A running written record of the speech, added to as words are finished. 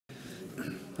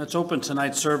Let's open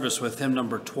tonight's service with hymn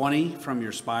number 20 from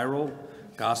your spiral,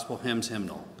 Gospel Hymns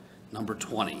Hymnal, number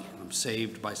 20, I'm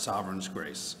Saved by Sovereign's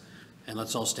Grace. And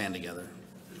let's all stand together.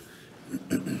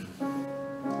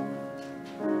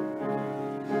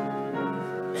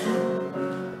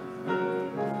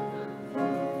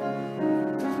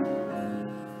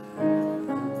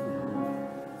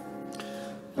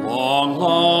 Long,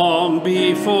 long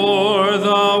before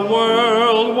the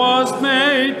world was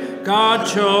made, God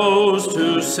chose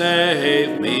to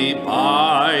save me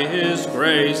by his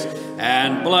grace,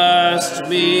 and blessed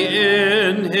me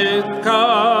in his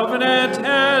covenant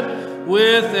head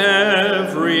with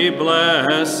every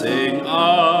blessing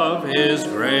of his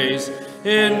grace.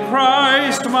 In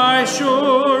Christ my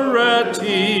surety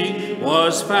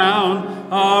was found,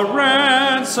 a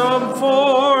ransom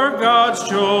for God's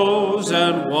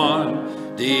chosen one.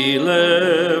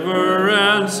 Deliverance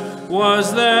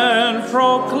was then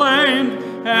proclaimed,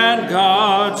 and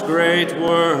God's great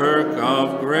work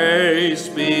of grace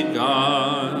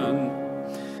begun.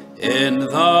 In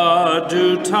the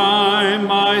due time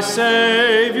my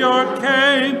Savior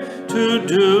came to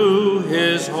do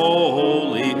his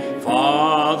holy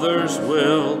Father's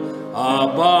will. A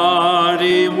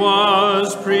body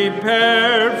was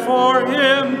prepared for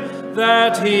him,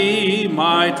 that he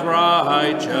might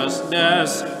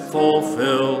righteousness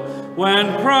fulfill.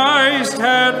 When Christ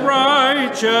had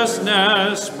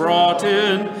righteousness brought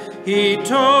in, he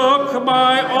took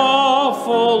my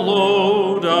awful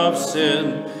load of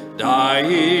sin,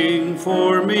 dying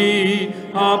for me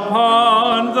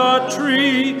upon the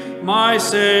tree. My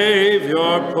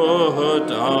Savior put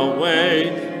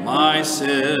away my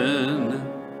sin.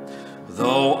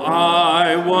 Though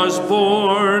I was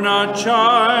born a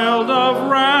child of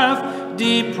wrath,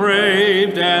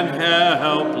 depraved and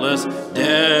helpless,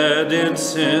 dead in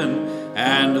sin,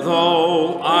 and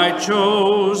though I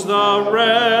chose the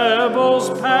rebel's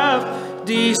path,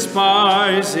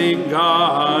 despising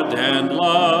God and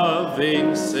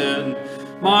loving sin,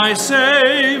 my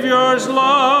Savior's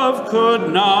love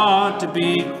could not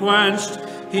be quenched.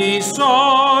 He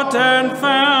sought and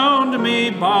found me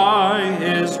by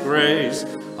his grace,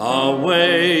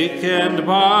 awakened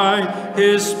by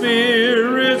his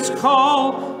Spirit's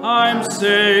call. I'm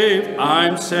saved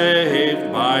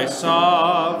by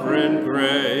sovereign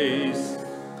grace.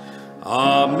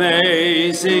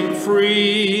 Amazing,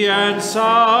 free, and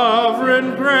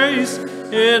sovereign grace,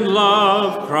 in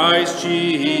love Christ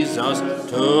Jesus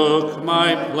took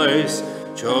my place.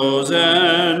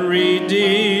 Chosen,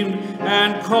 redeemed,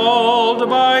 and called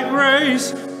by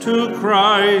grace, to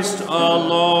Christ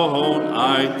alone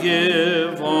I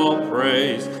give all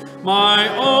praise. My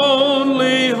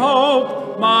only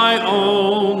hope, my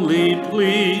only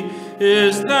plea,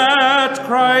 is that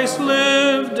Christ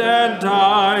lived and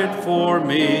died for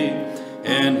me.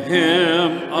 In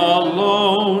him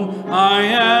alone I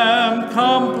am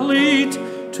complete.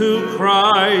 To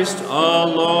Christ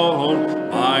alone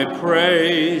my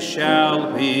praise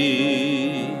shall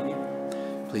be.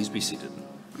 Please be seated.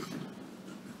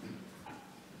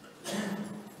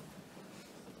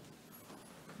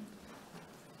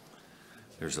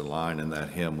 There's a line in that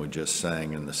hymn we just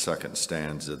sang in the second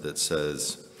stanza that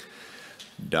says,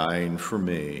 dying for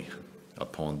me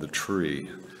upon the tree,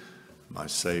 my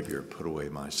Savior put away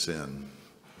my sin.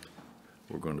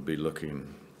 We're going to be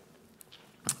looking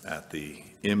at the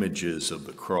images of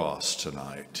the cross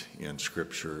tonight in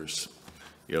scriptures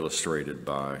illustrated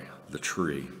by the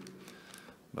tree.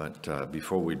 But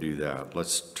before we do that,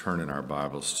 let's turn in our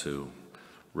Bibles to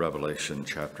Revelation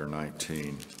chapter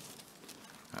 19.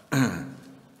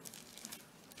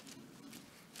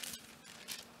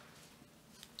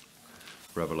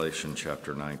 Revelation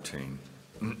chapter 19.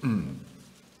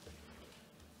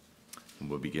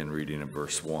 We'll begin reading at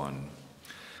verse 1.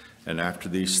 And after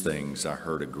these things I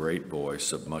heard a great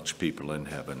voice of much people in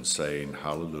heaven saying,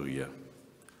 Hallelujah!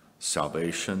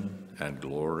 Salvation and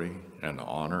glory and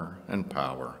honor and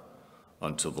power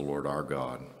unto the Lord our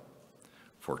God.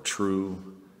 For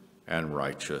true and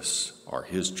righteous are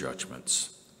his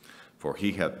judgments. For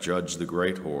he hath judged the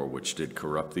great whore which did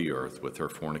corrupt the earth with her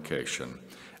fornication,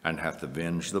 and hath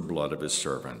avenged the blood of his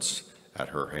servants at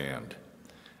her hand.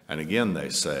 And again they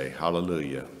say,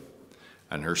 Hallelujah!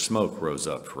 And her smoke rose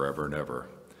up forever and ever.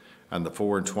 And the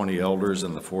 24 elders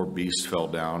and the 4 beasts fell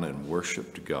down and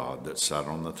worshipped God that sat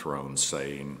on the throne,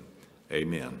 saying,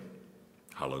 Amen.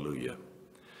 Hallelujah.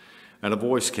 And a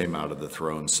voice came out of the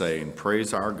throne, saying,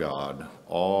 Praise our God,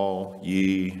 all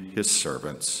ye his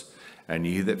servants, and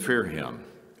ye that fear him,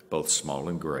 both small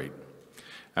and great.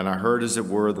 And I heard as it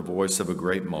were the voice of a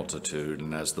great multitude,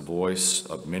 and as the voice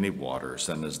of many waters,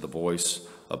 and as the voice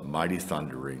of mighty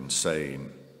thundering,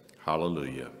 saying,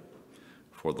 Hallelujah.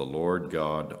 For the Lord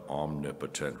God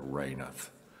omnipotent reigneth.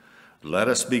 Let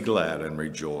us be glad and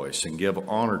rejoice and give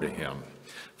honor to him.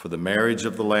 For the marriage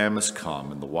of the Lamb is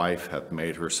come, and the wife hath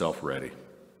made herself ready.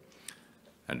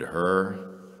 And to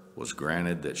her was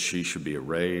granted that she should be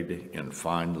arrayed in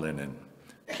fine linen,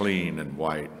 clean and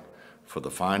white, for the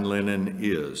fine linen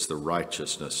is the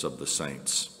righteousness of the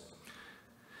saints.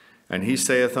 And he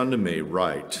saith unto me,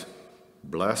 Write,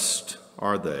 blessed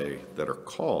are they that are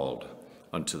called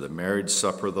unto the marriage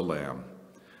supper of the Lamb.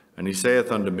 And he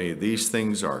saith unto me, These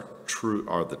things are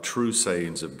the true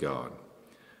sayings of God.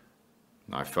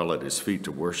 And I fell at his feet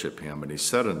to worship him, and he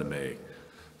said unto me,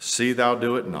 See thou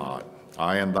do it not.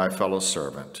 I am thy fellow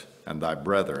servant, and thy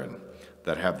brethren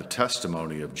that have the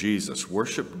testimony of Jesus.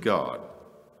 Worship God,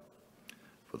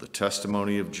 for the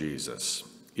testimony of Jesus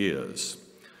is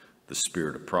the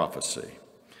spirit of prophecy.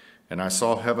 And I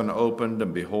saw heaven opened,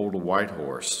 and behold, a white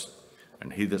horse,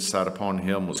 and he that sat upon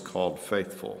him was called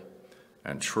Faithful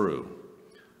and True,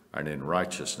 and in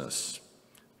righteousness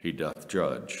he doth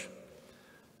judge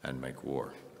and make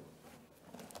war.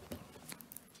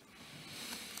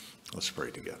 Let's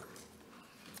pray together.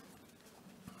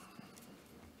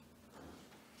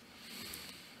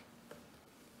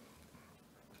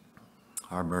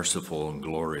 Our merciful and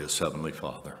glorious Heavenly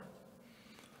Father,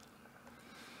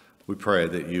 we pray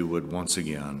that you would once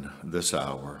again this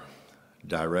hour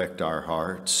direct our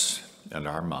hearts and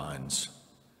our minds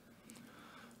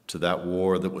to that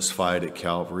war that was fought at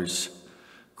Calvary's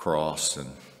cross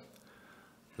and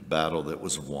the battle that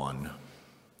was won,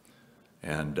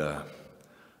 and the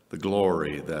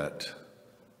glory that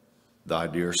thy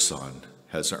dear Son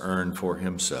has earned for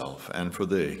himself and for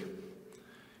thee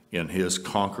in his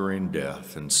conquering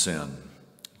death and sin,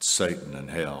 Satan and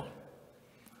hell.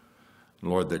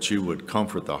 Lord, that you would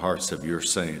comfort the hearts of your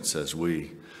saints as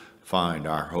we find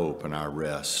our hope and our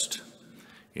rest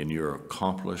in your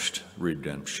accomplished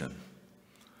redemption.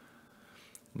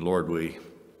 Lord, we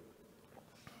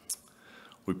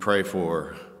pray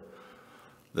for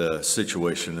the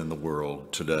situation in the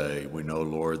world today. We know,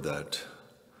 Lord, that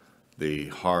the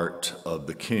heart of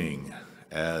the King,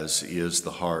 as is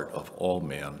the heart of all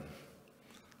men,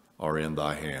 are in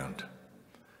thy hand,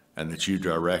 and that you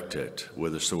direct it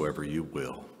whithersoever you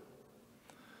will.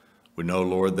 We know,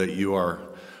 Lord, that you are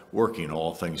working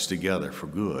all things together for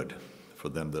good for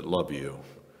them that love you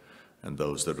and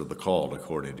those that are the called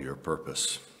according to your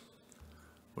purpose.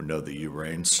 We know that you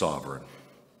reign sovereign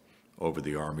over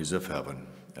the armies of heaven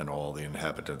and all the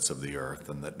inhabitants of the earth,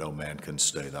 and that no man can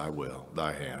stay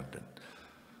thy hand. And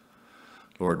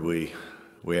Lord, we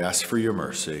ask for your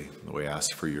mercy, we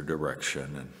ask for your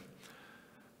direction, and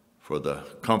for the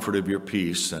comfort of your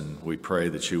peace, and we pray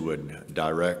that you would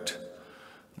direct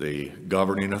the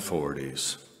governing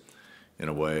authorities in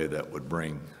a way that would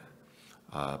bring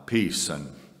peace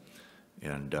and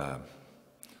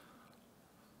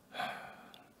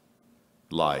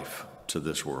life to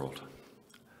this world.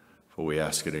 For we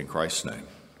ask it in Christ's name.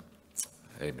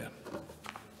 Amen.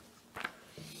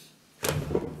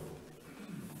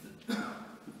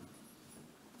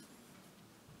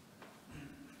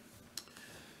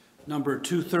 Number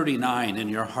 239 in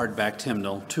your hardbacked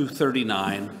hymnal,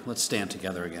 239. Let's stand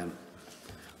together again.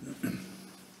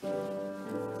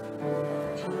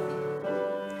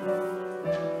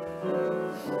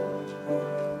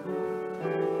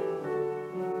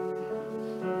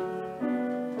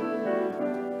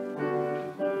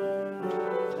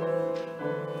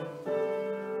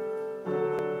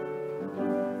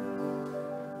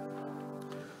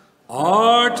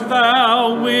 Art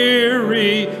thou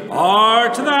weary?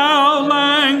 Art thou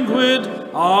languid?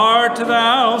 Art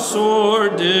thou sore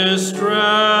distressed?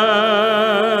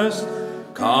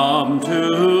 Come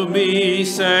to me,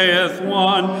 saith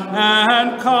one,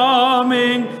 and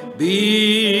coming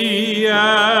be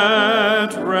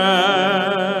at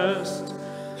rest.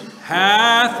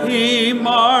 Hath he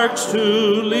marks to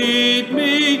lead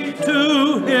me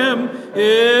to him,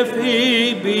 if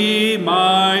he be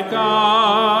my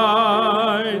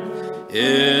guide?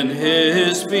 In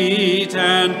his feet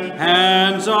and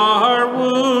hands are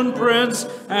wound prints,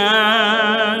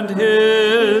 and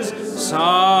his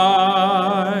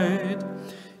side.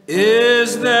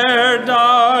 Is there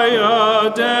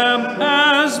diadem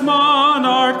as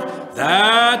monarch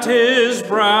that his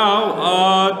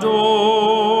brow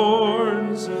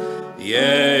adorns?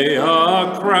 Yea,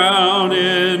 a crown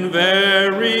in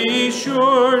very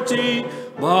surety,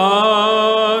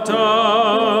 but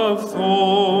of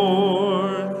thorns.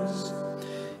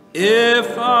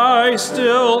 If I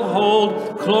still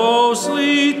hold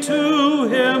closely to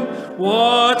him,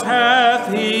 what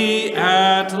hath he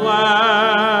at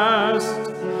last?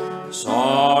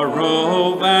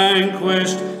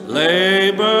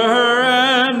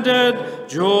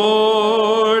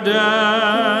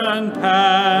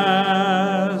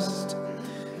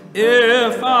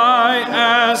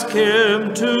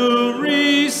 him to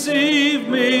receive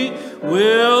me,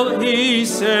 will he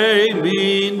say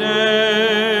me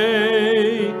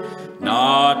nay?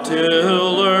 Not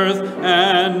till earth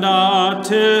and not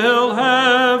till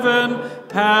heaven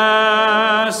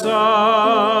pass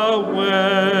away.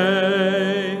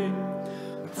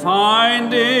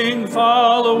 Finding,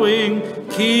 following,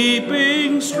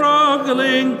 keeping,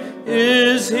 struggling,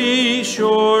 is he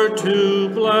sure to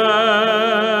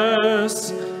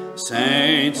bless.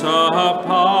 Saints,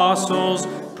 apostles,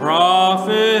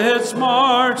 prophets,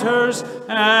 martyrs,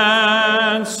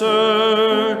 answer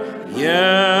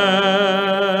yes.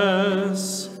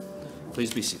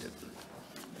 Please be seated.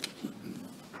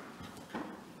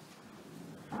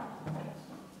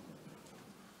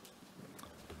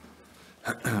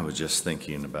 I was just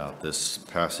thinking about this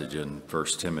passage in 1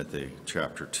 Timothy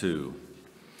chapter 2.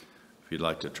 If you'd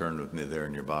like to turn with me there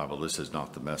in your Bible, this is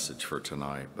not the message for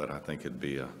tonight, but I think it'd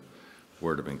be a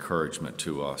word of encouragement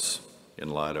to us in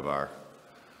light of our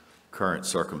current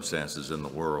circumstances in the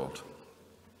world.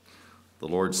 The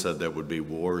Lord said there would be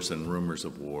wars and rumors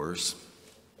of wars,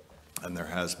 and there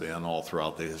has been all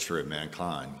throughout the history of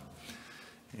mankind,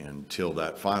 until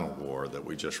that final war that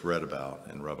we just read about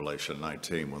in Revelation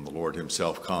 19, when the Lord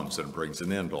himself comes and brings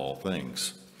an end to all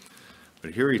things.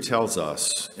 But here he tells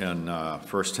us in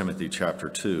 1 Timothy chapter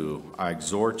 2, I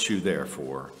exhort you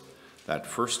therefore that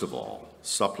first of all,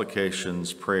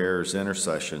 supplications, prayers,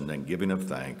 intercession, and giving of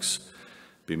thanks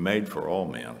be made for all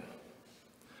men,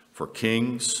 for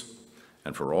kings,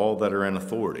 and for all that are in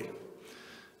authority.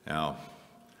 Now,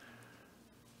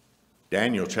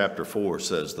 Daniel chapter 4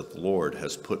 says that the Lord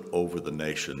has put over the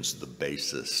nations the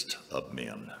basest of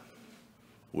men.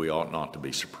 We ought not to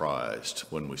be surprised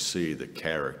when we see the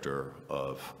character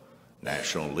of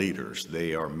national leaders.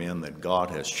 They are men that God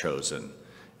has chosen,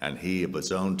 and he of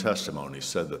his own testimony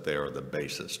said that they are the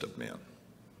basest of men.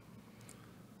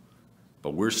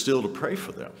 But we're still to pray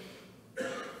for them,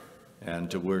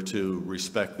 and we're to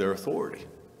respect their authority.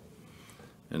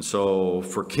 And so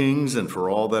for kings and for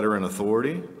all that are in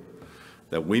authority,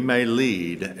 that we may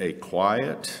lead a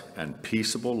quiet and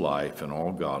peaceable life in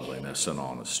all godliness and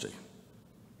honesty.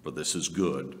 For this is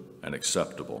good and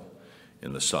acceptable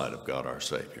in the sight of God our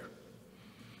Savior.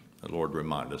 The Lord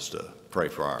remind us to pray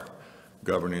for our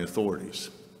governing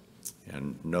authorities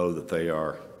and know that they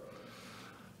are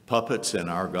puppets in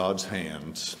our God's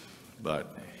hands,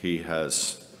 but He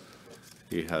has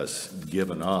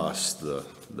given us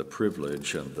the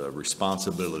privilege and the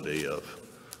responsibility of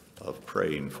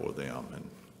praying for them, and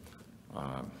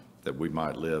that we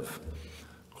might live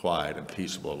quiet and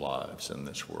peaceable lives in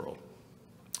this world.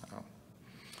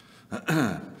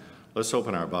 Let's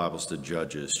open our Bibles to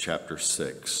Judges chapter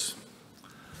 6.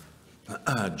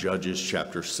 Judges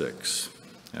chapter 6,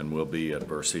 and we'll be at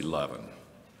verse 11.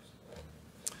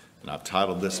 And I've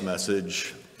titled this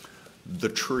message, The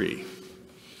Tree.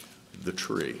 The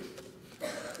Tree.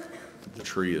 The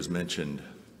tree is mentioned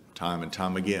time and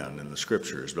time again in the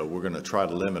scriptures, but we're going to try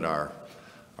to limit our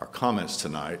comments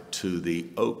tonight to the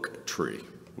oak tree,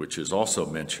 which is also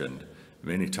mentioned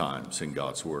many times in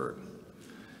God's Word.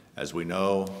 As we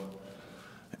know,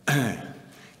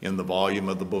 in the volume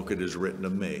of the book it is written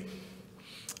of me.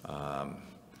 The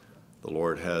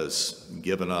Lord has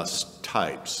given us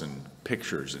types and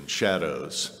pictures and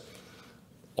shadows,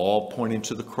 all pointing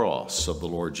to the cross of the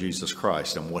Lord Jesus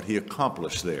Christ and what he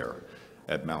accomplished there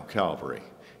at Mount Calvary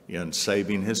in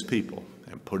saving his people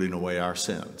and putting away our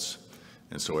sins.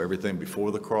 And so everything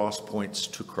before the cross points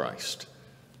to Christ,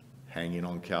 hanging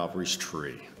on Calvary's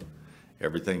tree.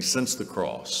 Everything since the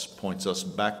cross points us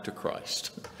back to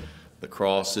Christ. The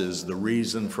cross is the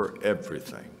reason for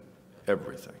everything,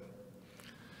 everything.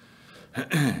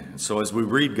 So as we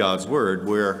read God's word,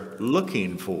 we're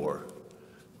looking for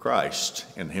Christ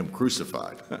and him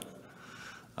crucified.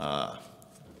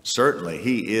 Certainly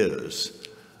he is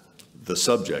the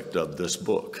subject of this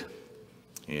book,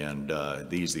 and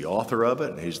he's the author of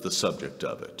it, and he's the subject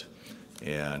of it.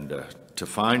 And to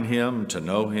find him, to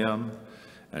know him,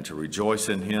 and to rejoice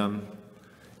in him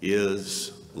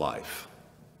is life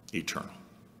eternal.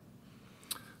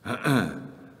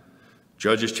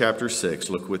 Judges chapter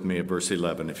 6, look with me at verse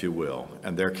 11 if you will.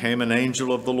 And there came an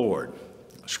angel of the Lord.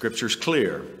 Scripture's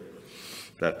clear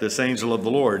that this angel of the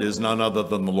Lord is none other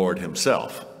than the Lord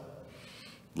himself.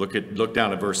 Look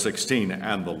down at verse 16.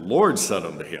 And the Lord said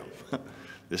unto him,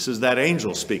 this is that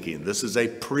angel speaking. This is a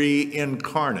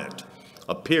pre-incarnate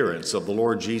appearance of the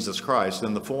Lord Jesus Christ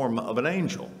in the form of an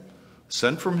angel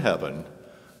sent from heaven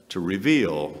to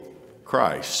reveal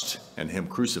Christ and him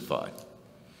crucified.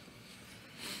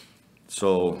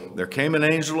 So there came an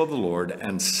angel of the Lord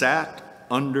and sat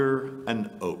under an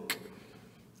oak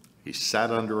he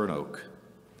sat under an oak,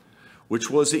 which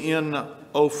was in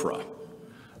Ophrah,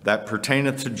 that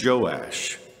pertaineth to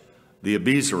Joash, the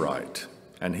Abiezrite,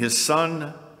 and his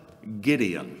son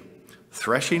Gideon,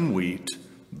 threshing wheat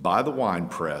by the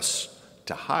winepress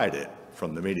to hide it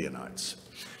from the Midianites.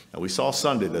 Now, we saw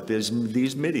Sunday that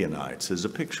these Midianites is a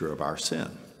picture of our sin,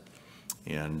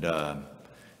 and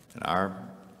our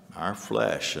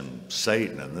flesh and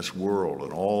Satan and this world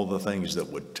and all the things that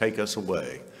would take us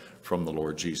away from the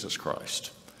Lord Jesus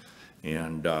Christ.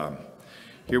 And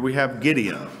here we have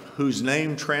Gideon, whose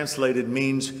name translated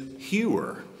means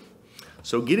hewer.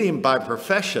 So Gideon, by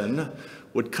profession,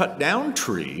 would cut down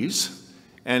trees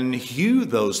and hew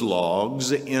those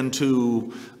logs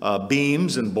into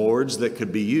beams and boards that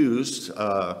could be used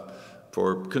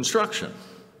for construction,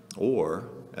 or,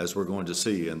 as we're going to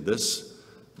see in this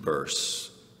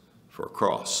verse, for a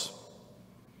cross.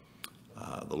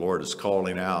 The Lord is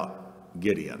calling out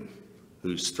Gideon,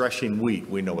 who's threshing wheat.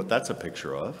 We know what that's a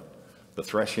picture of. The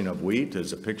threshing of wheat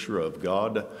is a picture of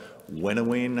God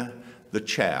winnowing the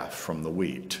chaff from the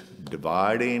wheat,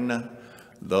 dividing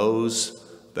those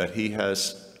that he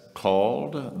has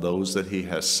called, those that he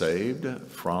has saved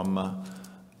from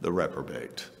the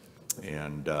reprobate.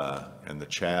 And the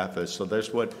chaff is, so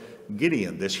there's what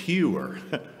Gideon, this hewer,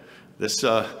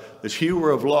 this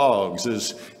hewer of logs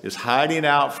is hiding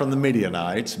out from the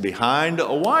Midianites behind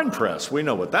a winepress. We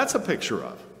know what that's a picture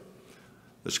of.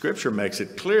 The scripture makes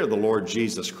it clear the Lord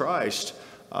Jesus Christ,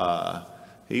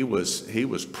 he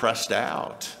was pressed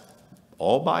out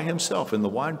all by himself in the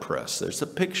winepress. There's a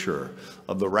picture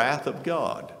of the wrath of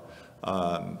God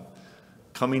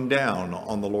coming down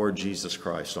on the Lord Jesus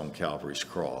Christ on Calvary's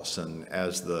cross. And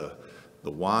as the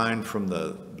wine from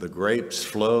the grapes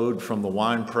flowed from the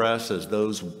winepress, as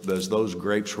those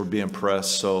grapes were being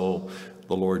pressed, so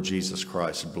the Lord Jesus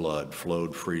Christ's blood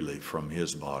flowed freely from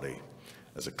his body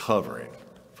as a covering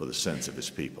for the sins of his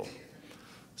people.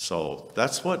 So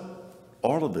that's what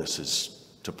all of this is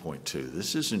to point to.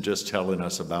 This isn't just telling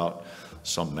us about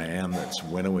some man that's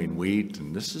winnowing wheat,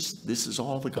 and this is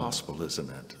all the gospel, isn't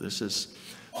it? This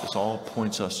all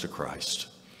points us to Christ.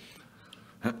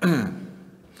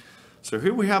 So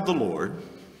here we have the Lord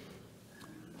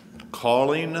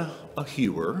calling a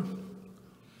hewer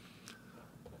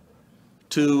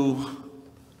to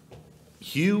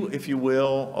hew, if you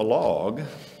will, a log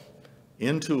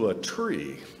into a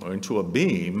tree or into a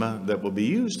beam that will be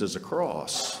used as a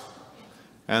cross,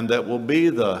 and that will be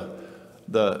the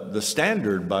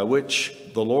standard by which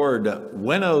the Lord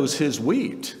winnows his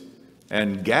wheat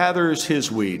and gathers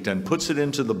his wheat and puts it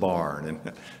into the barn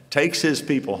and takes his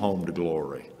people home to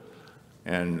glory.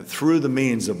 And through the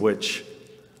means of which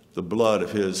the blood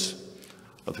of his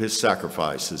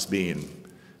sacrifice is being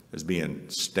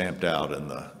stamped out in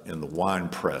the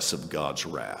winepress of God's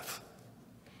wrath.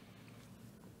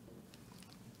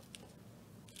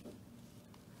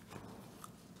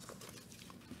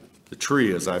 The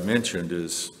tree, as I mentioned,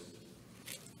 is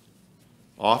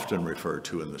often referred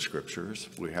to in the scriptures.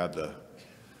 We have the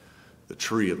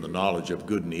tree of the knowledge of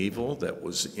good and evil that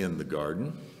was in the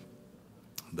garden,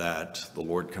 that the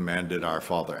Lord commanded our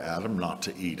father Adam not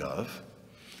to eat of,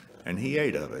 and he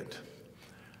ate of it.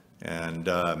 And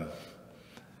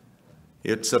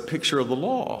it's a picture of the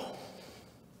law.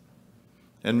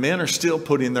 And men are still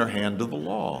putting their hand to the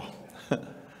law.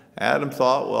 Adam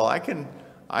thought, well, I can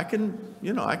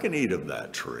eat of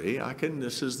that tree.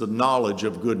 This is the knowledge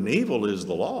of good and evil is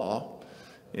the law.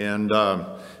 And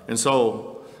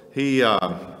so he,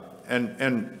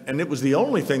 and it was the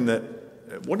only thing that,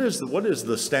 what is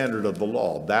the standard of the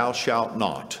law? Thou shalt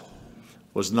not.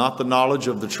 Was not the knowledge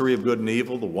of the tree of good and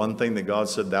evil the one thing that God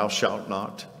said, thou shalt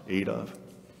not eat of?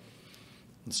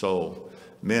 And so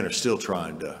men are still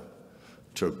trying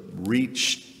to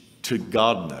reach to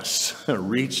godness,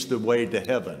 reach the way to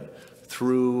heaven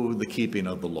through the keeping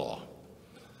of the law.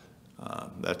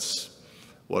 That's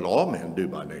what all men do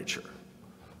by nature.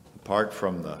 Apart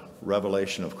from the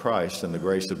revelation of Christ and the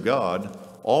grace of God,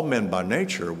 all men by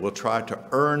nature will try to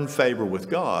earn favor with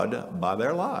God by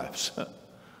their lives.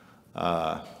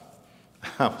 I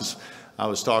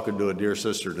was talking to a dear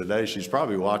sister today. She's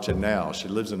probably watching now. She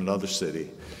lives in another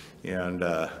city. And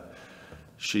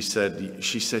she said,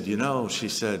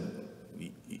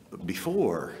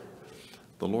 before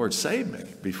the Lord saved me,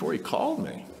 before he called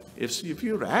me, if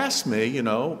you would have asked me,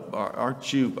 are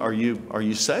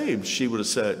you saved? She would have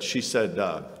said, she said,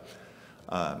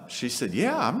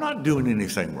 yeah, I'm not doing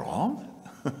anything wrong.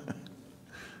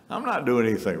 I'm not doing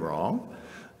anything wrong.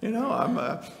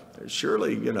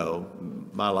 Surely,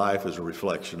 my life is a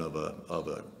reflection of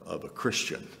a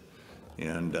Christian.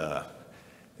 And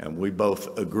And we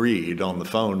both agreed on the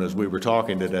phone as we were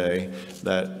talking today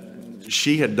that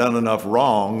she had done enough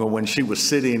wrong when she was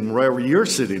sitting wherever you're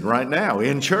sitting right now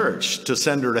in church to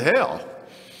send her to hell.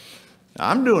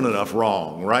 I'm doing enough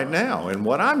wrong right now in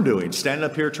what I'm doing, standing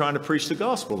up here trying to preach the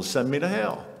gospel to send me to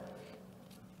hell.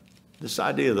 This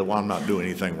idea that, well, I'm not doing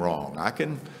anything wrong. I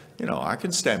can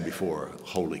stand before a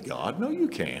holy God. No, you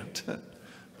can't.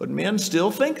 But men still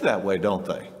think that way, don't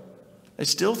they? They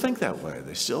still think that way.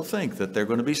 They still think that they're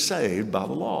going to be saved by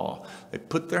the law. They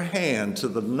put their hand to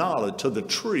the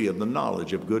tree of the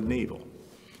knowledge of good and evil.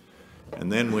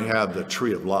 And then we have the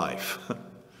tree of life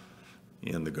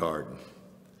in the garden,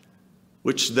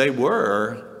 which they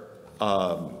were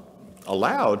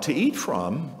allowed to eat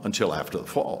from until after the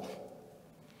fall.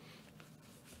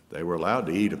 They were allowed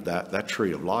to eat of that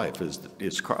tree of life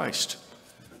is Christ.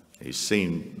 He's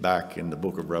seen back in the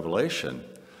book of Revelation,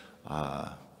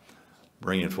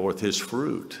 bringing forth his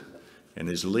fruit and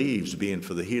his leaves being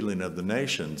for the healing of the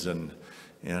nations. And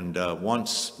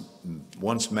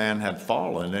once man had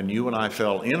fallen and you and I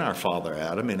fell in our father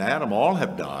Adam, in Adam all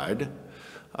have died,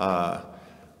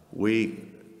 we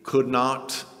could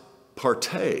not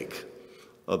partake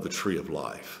of the tree of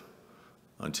life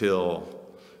until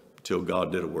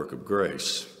God did a work of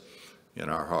grace in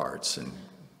our hearts and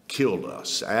killed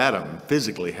us. Adam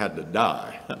physically had to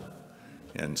die,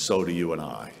 and so do you and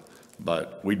I.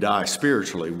 But we die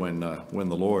spiritually when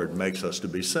the Lord makes us to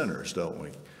be sinners, don't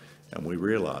we? And we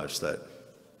realize that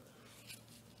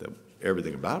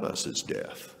everything about us is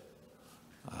death.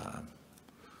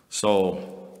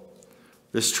 So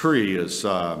this tree is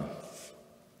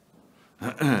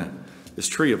this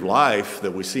tree of life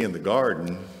that we see in the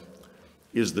garden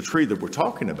is the tree that we're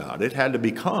talking about. It had to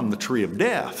become the tree of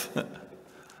death.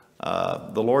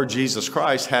 The Lord Jesus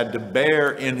Christ had to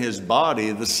bear in his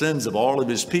body the sins of all of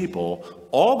his people,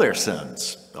 all their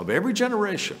sins of every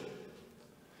generation.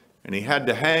 And he had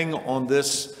to hang on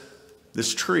this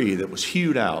tree that was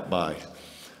hewed out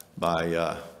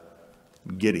by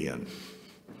Gideon.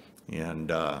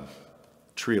 And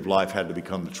tree of life had to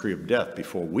become the tree of death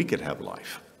before we could have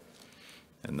life.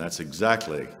 And that's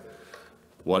exactly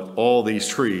what all these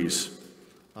trees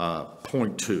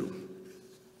point to.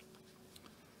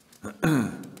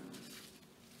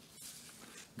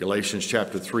 Galatians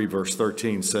chapter 3 verse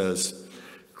 13 says,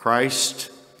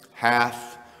 Christ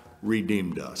hath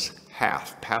redeemed us.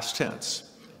 Hath, past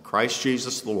tense. Christ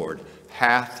Jesus the Lord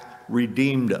hath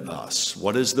redeemed us.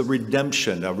 What is the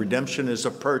redemption? A redemption is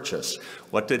a purchase.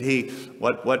 What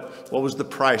was the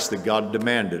price that God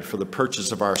demanded for the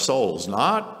purchase of our souls?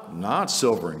 Not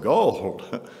silver and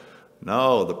gold.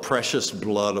 No, the precious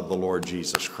blood of the Lord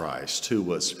Jesus Christ, who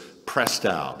was pressed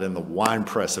out in the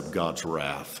winepress of God's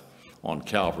wrath on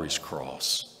Calvary's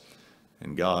cross.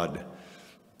 And God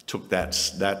took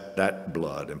that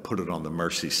blood and put it on the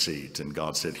mercy seat. And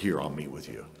God said, here, I'll meet with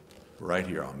you. Right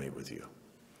here, I'll meet with you.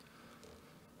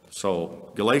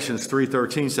 So Galatians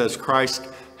 3:13 says, Christ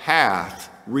hath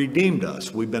redeemed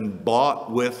us. We've been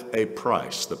bought with a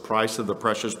price, the price of the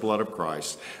precious blood of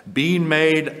Christ, being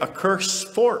made a curse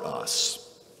for us.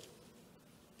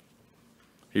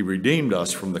 He redeemed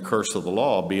us from the curse of the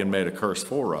law, being made a curse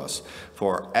for us.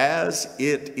 For as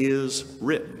it is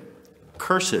written,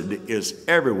 cursed is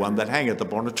everyone that hangeth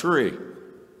upon a tree.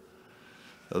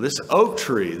 So this oak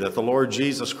tree that the Lord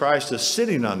Jesus Christ is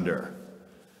sitting under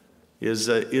is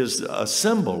a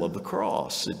symbol of the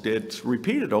cross. It's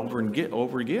repeated over and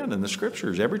over again in the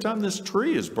scriptures. Every time this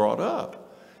tree is brought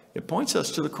up, it points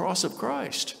us to the cross of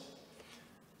Christ.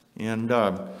 And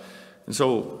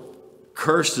so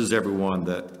cursed is everyone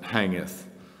that hangeth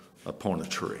upon a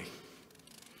tree.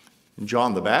 And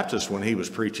John the Baptist, when he was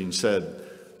preaching, said,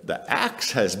 the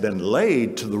axe has been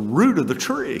laid to the root of the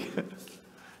tree.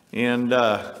 And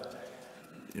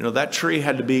that tree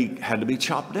had to be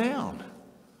chopped down.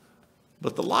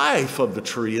 But the life of the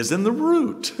tree is in the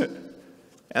root.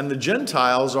 And the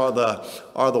Gentiles are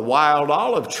the wild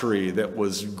olive tree that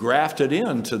was grafted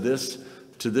into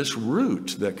this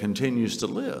root that continues to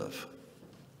live.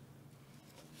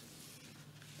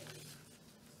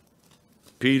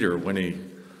 Peter, when he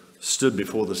stood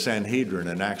before the Sanhedrin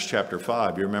in Acts chapter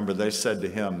 5, you remember they said to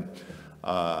him,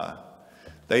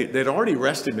 they'd already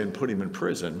arrested him and put him in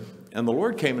prison, and the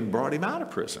Lord came and brought him out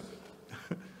of prison.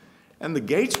 And the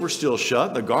gates were still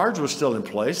shut. The guards were still in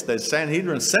place. The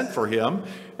Sanhedrin sent for him,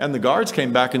 and the guards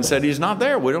came back and said, he's not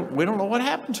there. We don't know what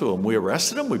happened to him. We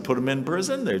arrested him. We put him in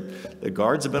prison. The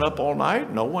guards have been up all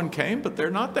night. No one came, but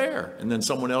they're not there. And then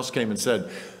someone else came and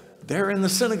said, they're in the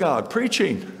synagogue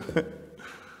preaching.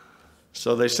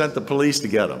 So they sent the police to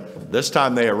get them. This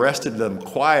time they arrested them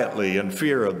quietly in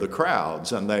fear of the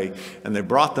crowds, and they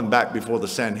brought them back before the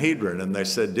Sanhedrin, and they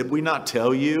said, "Did we not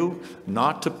tell you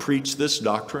not to preach this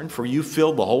doctrine? For you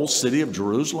filled the whole city of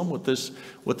Jerusalem with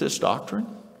this doctrine?"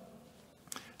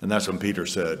 And that's when Peter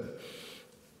said,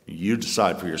 "You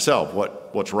decide for yourself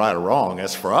what's right or wrong.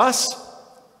 As for us,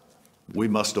 we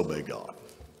must obey God.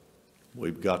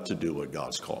 We've got to do what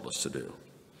God's called us to do."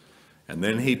 And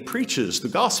then he preaches the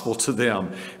gospel to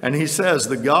them. And he says,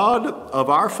 "The God of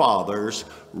our fathers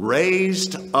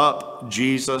raised up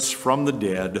Jesus from the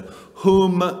dead,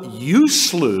 whom you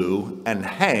slew and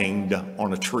hanged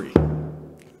on a tree."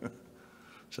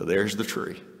 So there's the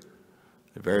tree.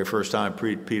 The very first time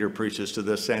Peter preaches to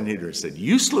this Sanhedrin, he said,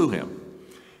 "You slew him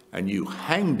and you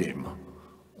hanged him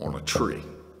on a tree."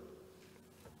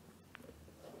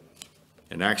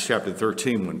 In Acts chapter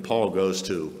 13, when Paul goes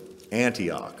to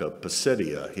Antioch of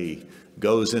Pisidia, he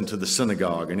goes into the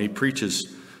synagogue and he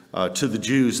preaches to the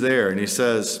Jews there, and he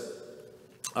says,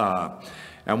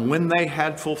 and when they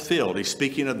had fulfilled, he's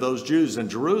speaking of those Jews in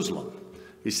Jerusalem,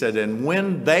 he said, and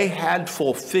when they had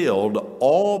fulfilled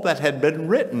all that had been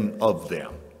written of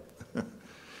them.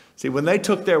 See, when they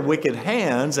took their wicked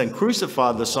hands and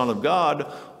crucified the Son of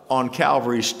God on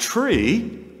Calvary's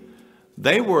tree,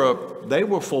 they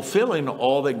were fulfilling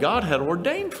all that God had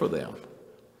ordained for them.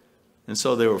 And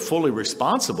so they were fully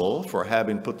responsible for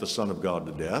having put the Son of God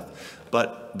to death,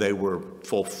 but they were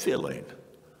fulfilling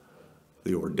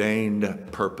the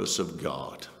ordained purpose of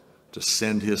God to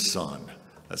send his Son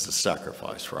as a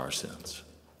sacrifice for our sins.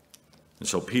 And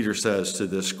so Peter says to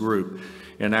this group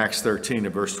in Acts 13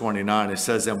 and verse 29, it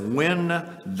says, and when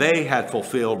they had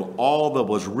fulfilled all that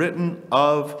was written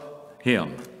of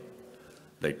him,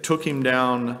 they took him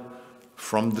down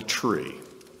from the tree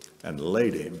and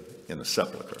laid him in a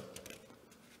sepulcher.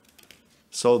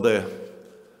 So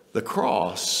the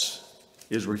cross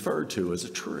is referred to as a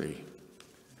tree.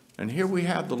 And here we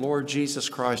have the Lord Jesus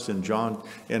Christ in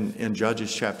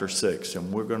Judges chapter 6,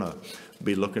 and we're going to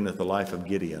be looking at the life of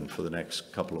Gideon for the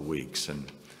next couple of weeks.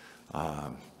 And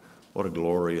what a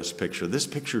glorious picture. This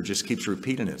picture just keeps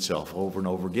repeating itself over and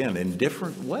over again in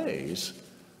different ways,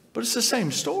 but it's the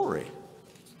same story.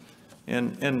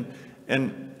 And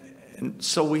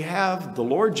so we have the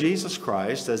Lord Jesus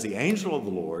Christ as the angel of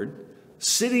the Lord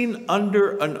sitting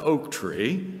under an oak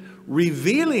tree,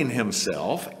 revealing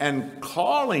himself and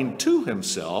calling to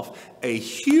himself a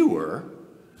hewer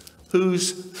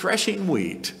who's threshing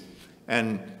wheat,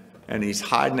 and he's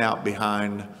hiding out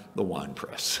behind the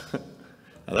winepress.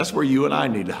 Now that's where you and I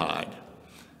need to hide.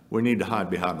 We need to hide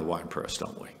behind the winepress,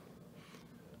 don't we?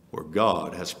 Where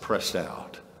God has pressed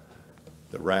out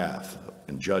the wrath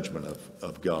and judgment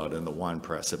of God in the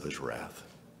winepress of his wrath.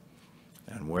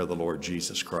 And where the Lord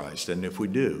Jesus Christ. And if we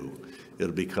do,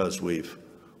 it'll be because we've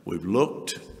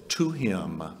looked to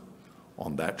him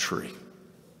on that tree.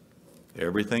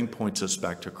 Everything points us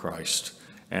back to Christ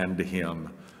and to him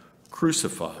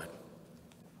crucified.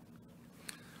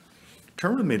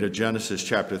 Turn with me to Genesis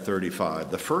chapter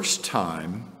 35. The first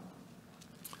time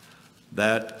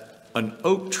that an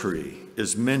oak tree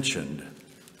is mentioned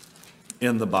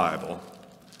in the Bible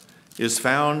is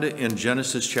found in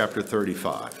Genesis chapter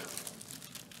 35.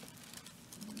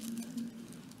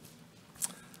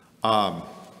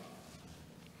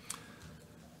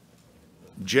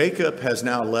 Jacob has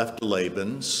now left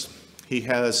Laban's. He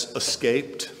has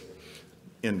escaped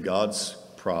in God's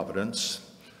providence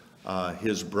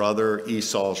his brother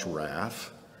Esau's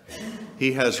wrath.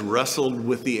 He has wrestled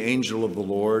with the angel of the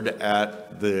Lord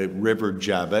at the river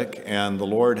Jabbok, and the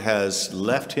Lord has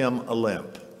left him a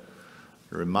limp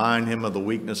to remind him of the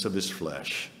weakness of his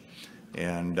flesh.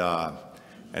 And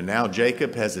now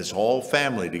Jacob has his whole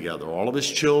family together, all of his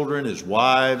children, his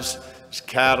wives, his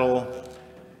cattle.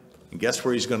 And guess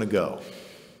where he's going to go?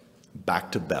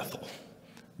 Back to Bethel.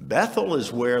 Bethel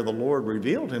is where the Lord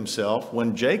revealed himself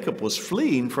when Jacob was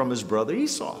fleeing from his brother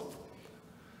Esau.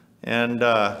 And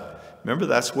remember,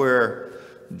 that's where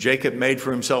Jacob made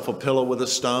for himself a pillow with a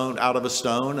stone, out of a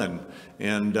stone,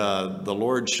 and the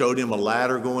Lord showed him a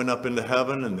ladder going up into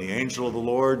heaven, and the angel of the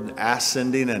Lord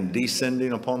ascending and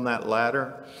descending upon that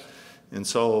ladder. And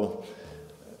so,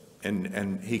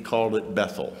 and he called it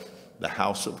Bethel, the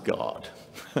house of God.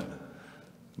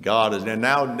 And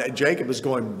now Jacob is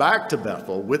going back to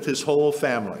Bethel with his whole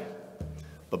family.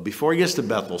 But before he gets to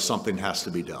Bethel, something has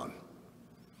to be done.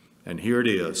 And here it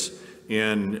is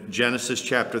in Genesis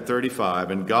chapter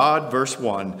 35. And God, verse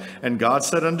 1, and God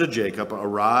said unto Jacob,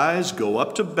 arise, go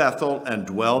up to Bethel and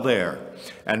dwell there,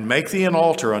 and make thee an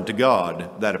altar unto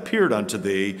God that appeared unto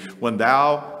thee when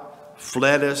thou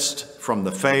fleddest from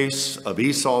the face of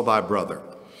Esau thy brother.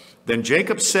 Then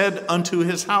Jacob said unto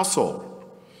his household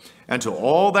and to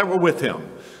all that were with him,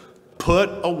 put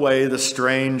away the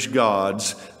strange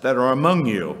gods that are among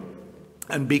you,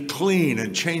 and be clean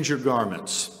and change your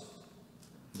garments.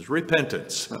 There's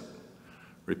repentance.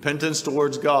 Repentance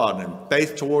towards God and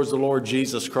faith towards the Lord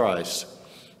Jesus Christ.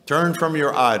 Turn from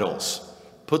your idols.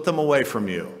 Put them away from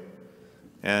you.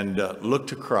 And look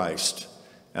to Christ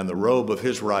and the robe of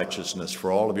his righteousness for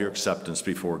all of your acceptance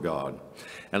before God.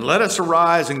 And let us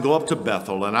arise and go up to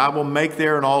Bethel, and I will make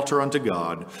there an altar unto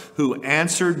God, who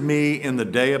answered me in the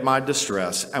day of my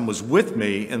distress, and was with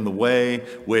me in the way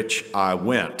which I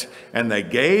went. And they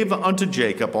gave unto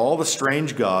Jacob all the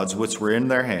strange gods which were in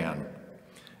their hand,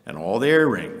 and all the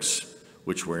earrings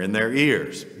which were in their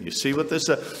ears. You see what this,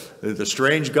 the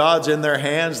strange gods in their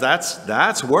hands,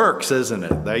 that's works, isn't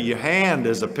it? Your hand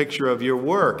is a picture of your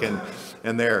work, and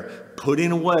they're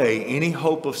putting away any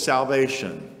hope of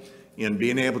salvation in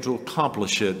being able to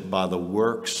accomplish it by the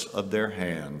works of their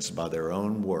hands, by their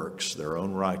own works, their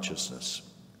own righteousness.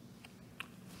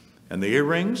 And the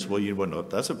earrings, well, you wouldn't know what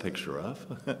that's a picture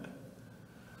of.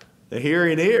 The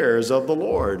hearing ears of the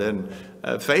Lord. And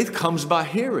faith comes by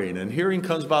hearing, and hearing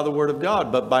comes by the word of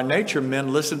God. But by nature,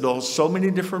 men listen to so many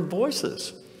different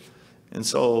voices. And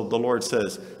so the Lord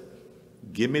says,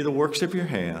 give me the works of your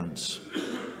hands.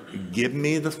 Give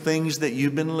me the things that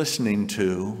you've been listening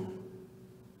to,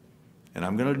 and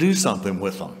I'm going to do something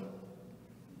with them.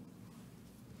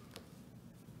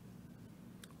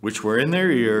 Which were in their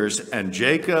ears, and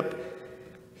Jacob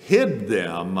hid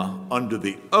them under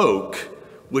the oak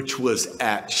which was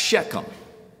at Shechem.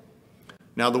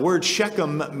 Now the word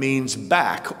Shechem means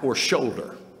back or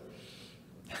shoulder.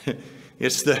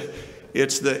 It's a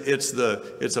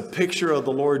picture of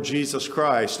the Lord Jesus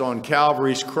Christ on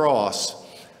Calvary's cross,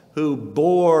 who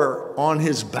bore on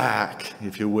his back,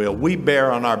 if you will. We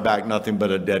bear on our back nothing but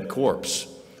a dead corpse.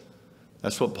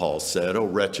 That's what Paul said, "O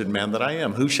wretched man that I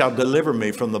am, who shall deliver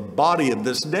me from the body of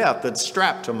this death that's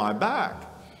strapped to my back?"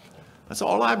 That's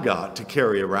all I've got to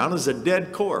carry around is a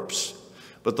dead corpse.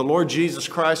 But the Lord Jesus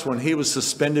Christ, when he was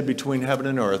suspended between heaven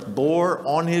and earth, bore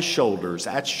on his shoulders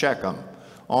at Shechem,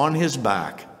 on his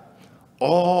back,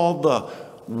 all the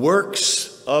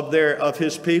works of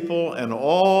his people and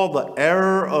all the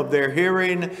error of their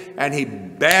hearing, and he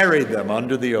buried them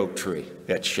under the oak tree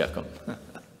at Shechem.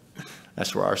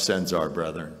 That's where our sins are,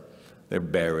 brethren. They're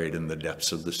buried in the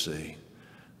depths of the sea.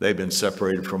 They've been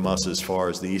separated from us as far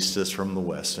as the east is from the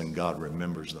west, and God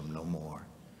remembers them no more.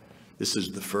 This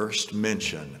is the first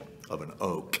mention of an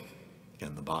oak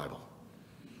in the Bible.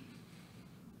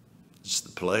 It's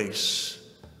the place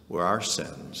where our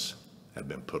sins have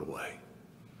been put away,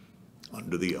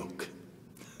 under the oak,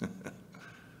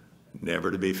 never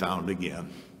to be found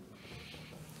again.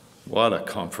 What a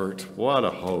comfort, what a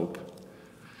hope.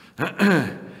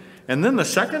 And then the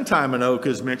second time an oak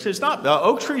is mentioned, the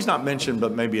oak tree is not mentioned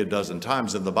but maybe a dozen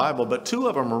times in the Bible, but two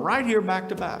of them are right here back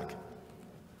to back.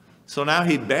 So now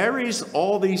he buries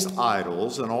all these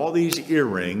idols and all these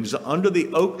earrings under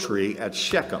the oak tree at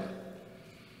Shechem,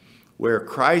 where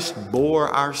Christ bore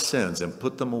our sins and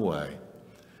put them away.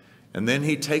 And then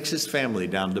he takes his family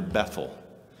down to Bethel.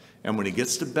 And when he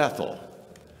gets to Bethel,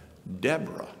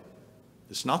 Deborah,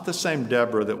 it's not the same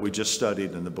Deborah that we just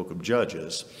studied in the book of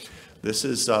Judges. This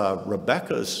is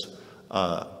Rebekah's,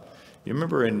 you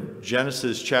remember in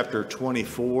Genesis chapter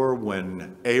 24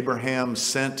 when Abraham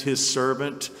sent his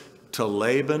servant to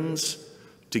Laban's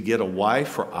to get a wife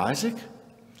for Isaac?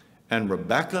 And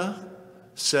Rebekah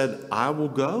said, I will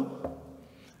go.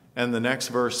 And the next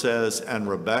verse says, and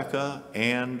Rebekah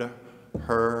and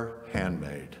her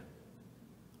handmaid,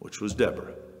 which was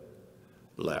Deborah,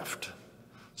 left.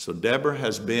 So Deborah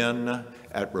has been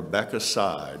at Rebekah's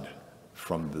side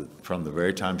from the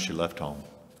very time she left home.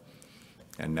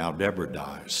 And now Deborah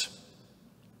dies.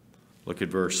 Look at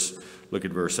verse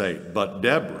 8. But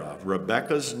Deborah,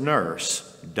 Rebekah's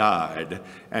nurse, died,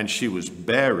 and she was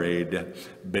buried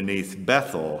beneath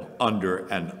Bethel under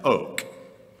an oak.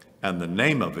 And the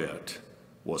name of it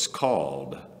was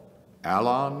called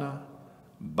Allon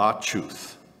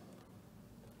Bachuth,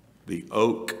 the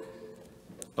oak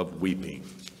of weeping.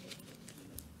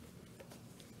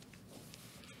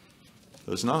 It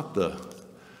was not the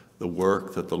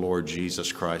work that the Lord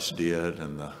Jesus Christ did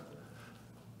and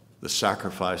the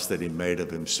sacrifice that he made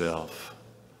of himself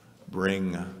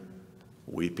bring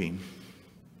weeping?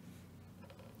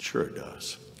 Sure it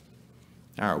does.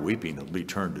 Our weeping will be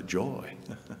turned to joy.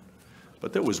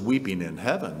 But there was weeping in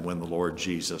heaven when the Lord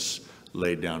Jesus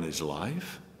laid down his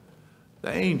life.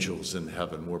 The angels in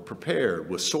heaven were prepared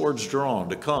with swords drawn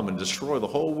to come and destroy the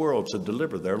whole world to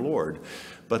deliver their Lord.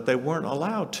 But they weren't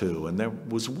allowed to, and there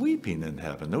was weeping in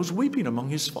heaven. There was weeping among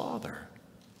his Father.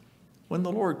 When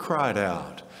the Lord cried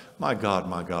out, my God,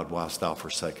 why hast thou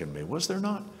forsaken me? Was there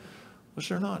not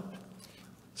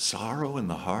sorrow in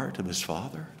the heart of his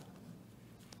Father?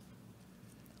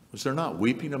 Was there not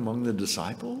weeping among the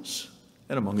disciples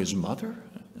and among his mother?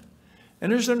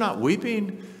 And is there not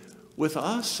weeping with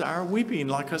us? Our weeping,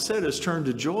 like I said, is turned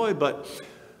to joy, but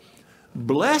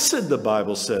blessed, the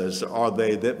Bible says, are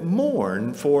they that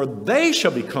mourn, for they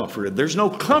shall be comforted. There's no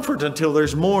comfort until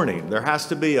there's mourning. There has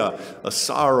to be a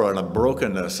sorrow and a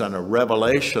brokenness and a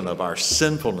revelation of our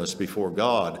sinfulness before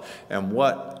God and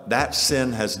what that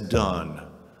sin has done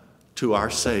to our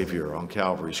Savior on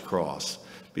Calvary's cross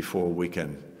before we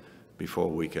can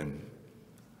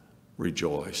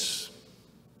rejoice.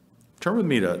 Turn with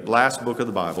me to the last book of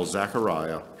the Bible,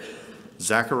 Zechariah.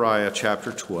 Zechariah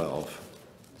chapter 12.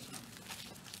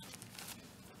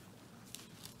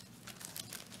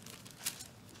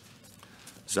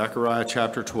 Zechariah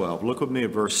chapter 12. Look with me at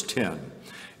verse 10.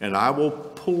 And I will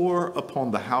pour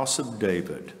upon the house of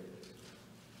David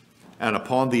and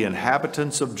upon the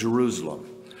inhabitants of Jerusalem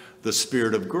the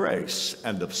spirit of grace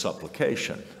and of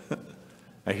supplication.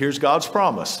 Now here's God's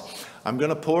promise. I'm going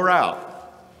to pour out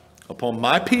upon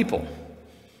my people,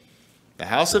 the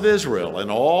house of Israel, and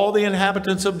all the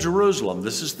inhabitants of Jerusalem,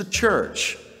 this is the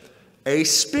church, a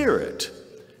spirit.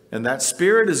 And that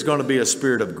spirit is going to be a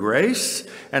spirit of grace,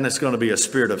 and it's going to be a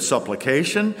spirit of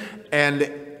supplication. And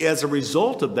as a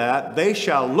result of that, they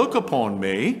shall look upon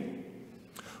me,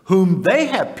 whom they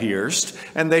have pierced,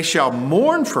 and they shall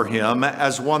mourn for him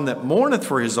as one that mourneth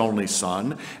for his only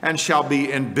son, and shall be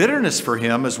in bitterness for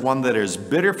him as one that is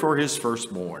bitter for his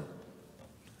firstborn.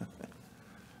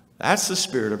 That's the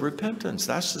spirit of repentance.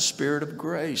 That's the spirit of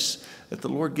grace that the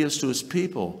Lord gives to his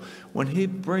people when he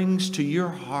brings to your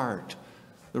heart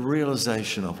the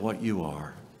realization of what you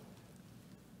are.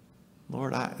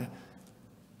 Lord,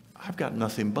 I've got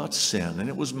nothing but sin, and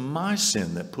it was my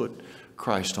sin that put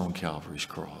Christ on Calvary's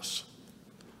cross.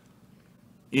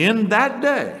 In that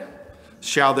day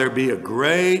shall there be a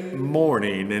great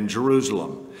mourning in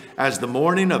Jerusalem, as the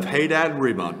mourning of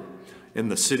Hadad-Rimmon in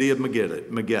the city of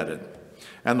Megiddo.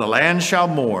 And the land shall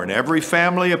mourn, every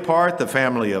family apart, the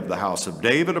family of the house of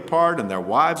David apart, and their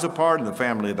wives apart, and the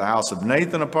family of the house of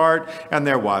Nathan apart, and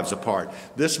their wives apart.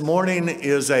 This mourning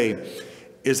is a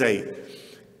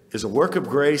work of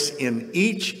grace in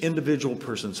each individual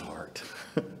person's heart.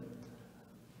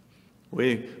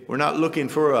 We're not looking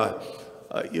for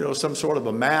some sort of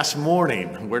a mass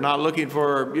mourning. We're not looking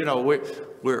for,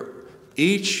 we're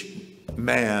each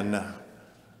man,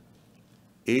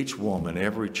 each woman,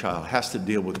 every child has to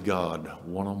deal with God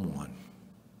one-on-one.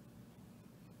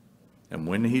 And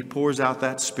when he pours out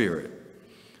that spirit,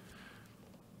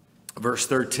 verse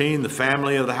 13, the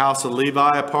family of the house of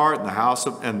Levi apart,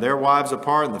 and their wives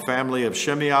apart, and the family of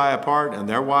Shimei apart, and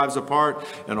their wives apart,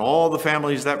 and all the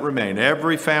families that remain,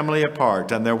 every family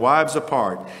apart, and their wives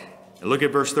apart. Look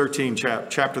at verse 13,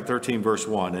 chapter 13, verse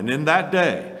 1. And in that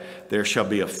day there shall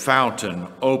be a fountain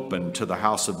open to the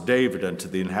house of David and to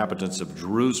the inhabitants of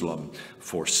Jerusalem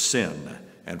for sin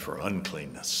and for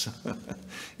uncleanness.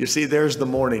 You see, there's the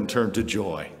mourning turned to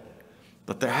joy.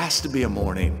 But there has to be a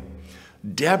mourning.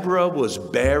 Deborah was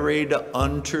buried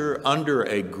under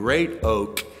a great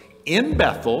oak in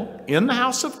Bethel, in the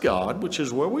house of God, which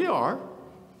is where we are.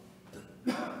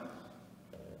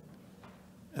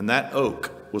 And that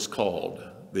oak was called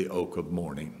the oak of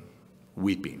mourning,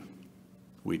 weeping.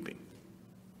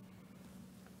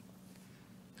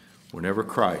 Whenever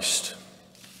Christ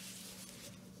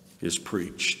is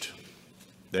preached,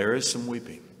 there is some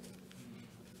weeping.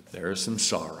 There is some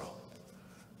sorrow.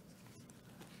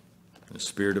 The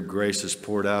spirit of grace is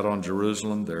poured out on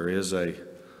Jerusalem. There is a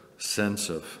sense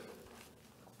of,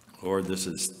 Lord, this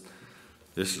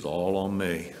is all on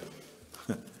me.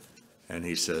 And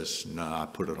he says, no, I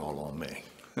put it all on me.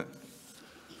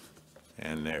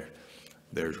 And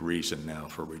there's reason now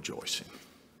for rejoicing.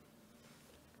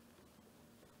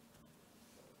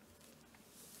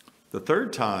 The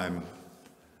third time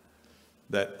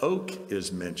that oak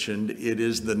is mentioned, it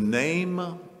is the name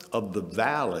of the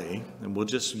valley, and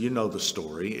you know the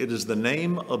story. It is the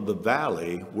name of the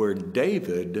valley where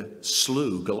David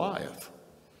slew Goliath.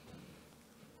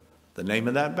 The name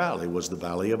of that valley was the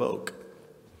Valley of Oak.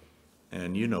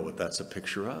 And you know what that's a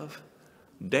picture of.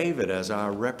 David, as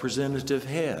our representative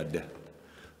head,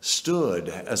 stood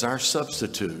as our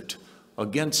substitute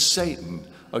against Satan,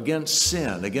 against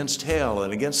sin, against hell,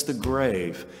 and against the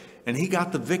grave. And he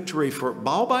got the victory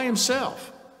all by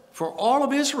himself. for all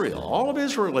of Israel. All of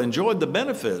Israel enjoyed the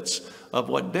benefits of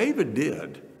what David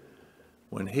did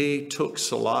when he took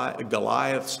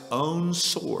Goliath's own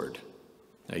sword.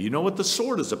 Now, you know what the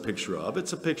sword is a picture of.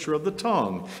 It's a picture of the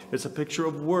tongue. It's a picture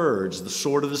of words, the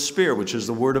sword of the Spirit, which is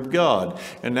the word of God.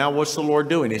 And now what's the Lord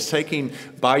doing? He's taking,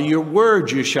 by your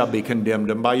words you shall be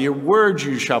condemned, and by your words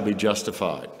you shall be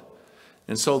justified.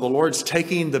 And so the Lord's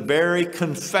taking the very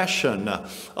confession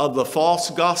of the false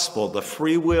gospel, the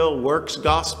free will works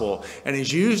gospel, and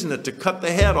he's using it to cut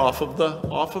the head off of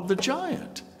the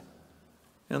giant.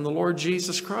 And the Lord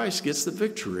Jesus Christ gets the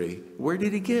victory. Where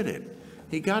did he get it?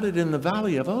 He got it in the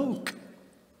Valley of Oak.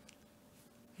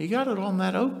 He got it on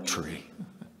that oak tree.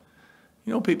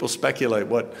 You know, people speculate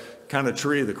what kind of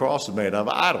tree the cross is made of.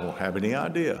 I don't have any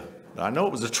idea. I know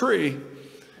it was a tree,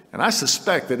 and I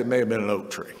suspect that it may have been an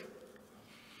oak tree.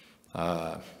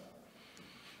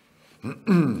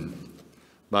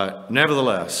 But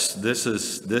nevertheless, this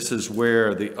is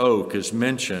where the oak is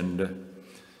mentioned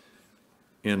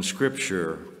in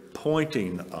Scripture,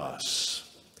 pointing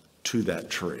us to that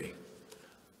tree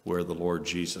where the Lord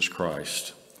Jesus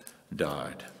Christ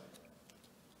died.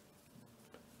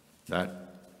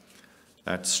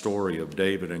 That story of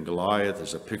David and Goliath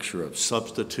is a picture of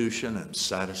substitution and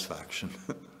satisfaction.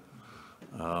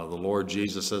 The Lord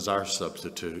Jesus as our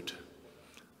substitute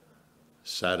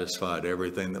satisfied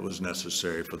everything that was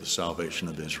necessary for the salvation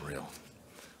of Israel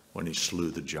when he slew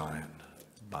the giant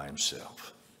by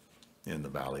himself in the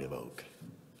Valley of Oak.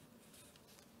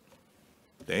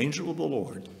 The angel of the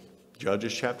Lord,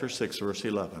 Judges chapter 6, verse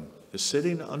 11, is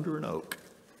sitting under an oak.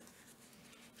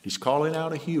 He's calling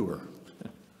out a hewer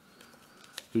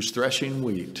who's threshing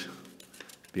wheat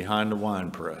behind the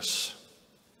winepress.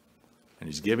 And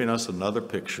he's giving us another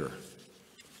picture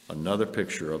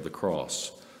of the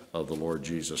cross of the Lord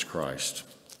Jesus Christ.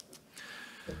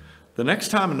 The next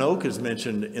time an oak is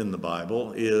mentioned in the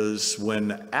Bible is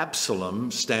when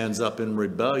Absalom stands up in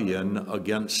rebellion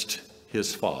against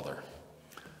his father.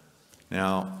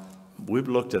 Now, we've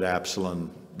looked at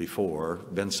Absalom before,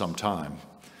 been some time,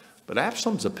 but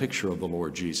Absalom's a picture of the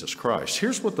Lord Jesus Christ.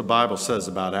 Here's what the Bible says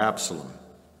about Absalom.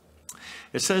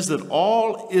 It says that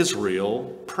all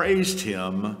Israel praised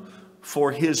him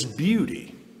for his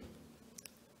beauty.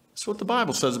 That's what the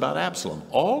Bible says about Absalom.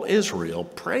 All Israel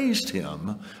praised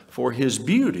him for his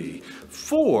beauty,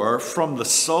 for from the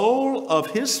sole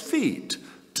of his feet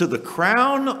to the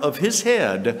crown of his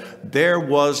head there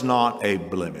was not a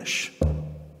blemish.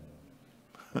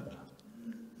 Now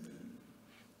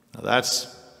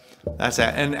that's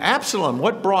and Absalom,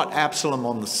 what brought Absalom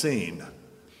on the scene?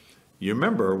 You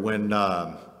remember when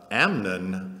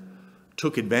Amnon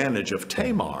took advantage of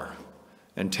Tamar,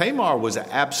 and Tamar was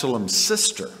Absalom's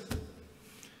sister.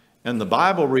 And the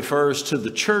Bible refers to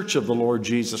the church of the Lord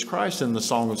Jesus Christ in the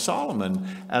Song of Solomon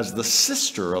as the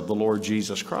sister of the Lord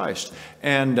Jesus Christ.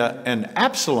 And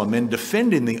Absalom, in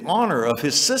defending the honor of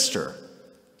his sister,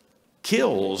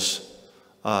 kills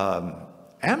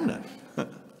Amnon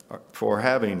for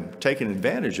having taken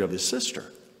advantage of his sister.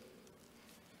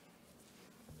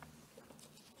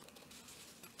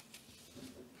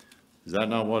 Is that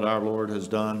not what our Lord has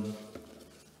done?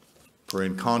 For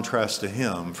in contrast to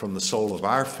him, from the sole of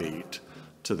our feet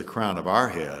to the crown of our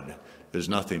head is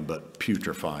nothing but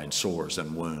putrefying sores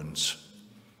and wounds.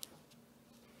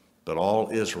 But all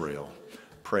Israel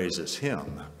praises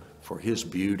him for his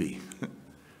beauty,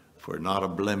 for not a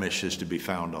blemish is to be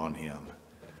found on him.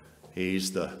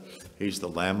 He's the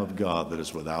Lamb of God that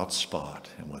is without spot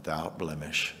and without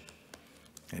blemish.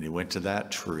 And he went to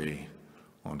that tree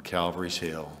on Calvary's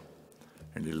Hill,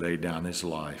 and he laid down his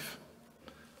life.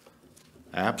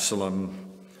 Absalom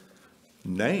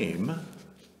name,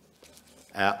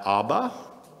 Abba,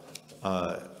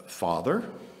 father,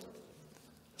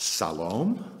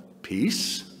 Salom,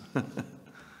 peace.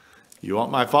 You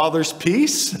want my father's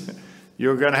peace?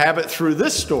 You're going to have it through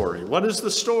this story. What is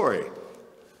the story?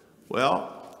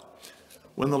 Well,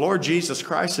 when the Lord Jesus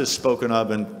Christ is spoken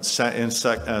of in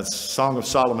Song of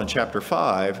Solomon chapter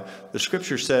 5, the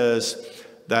scripture says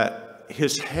that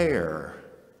his hair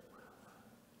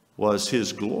was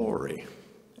his glory,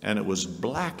 and it was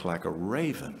black like a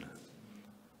raven.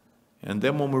 And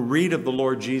then when we read of the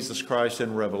Lord Jesus Christ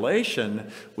in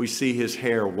Revelation, we see his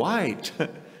hair white,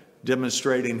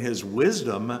 demonstrating his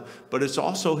wisdom, but it's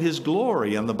also his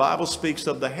glory. And the Bible speaks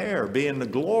of the hair being the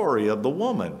glory of the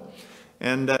woman.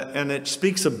 And it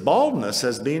speaks of baldness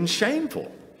as being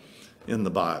shameful in the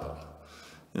Bible.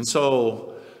 And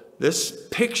so this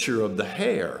picture of the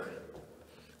hair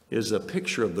is a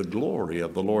picture of the glory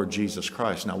of the Lord Jesus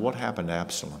Christ. Now, what happened to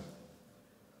Absalom?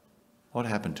 What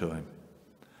happened to him?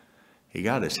 He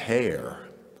got his hair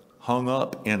hung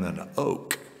up in an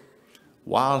oak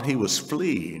while he was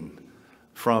fleeing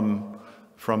from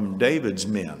David's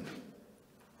men.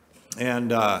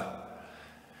 And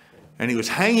he was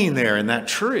hanging there in that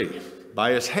tree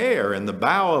by his hair in the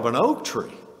bough of an oak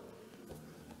tree.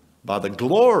 By the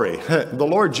glory, the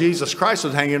Lord Jesus Christ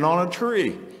was hanging on a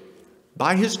tree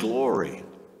by his glory.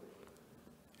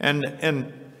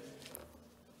 And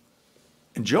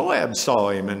Joab saw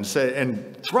him and said,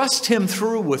 and thrust him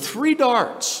through with 3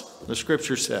 darts, the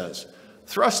scripture says.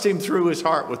 Thrust him through his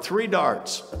heart with 3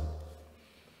 darts.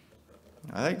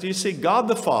 I think, do you see, God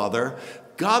the Father,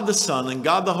 God the Son, and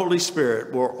God the Holy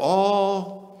Spirit were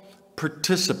all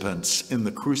participants in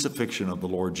the crucifixion of the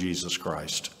Lord Jesus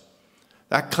Christ.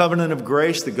 That covenant of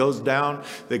grace that goes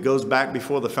back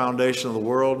before the foundation of the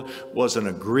world, was an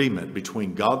agreement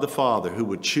between God the Father, who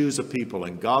would choose a people,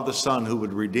 and God the Son, who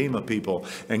would redeem a people,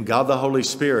 and God the Holy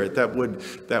Spirit that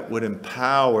would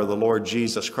empower the Lord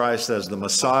Jesus Christ as the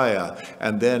Messiah,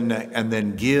 and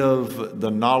then give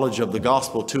the knowledge of the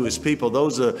gospel to his people.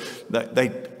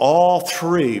 They all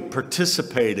 3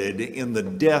 participated in the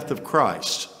death of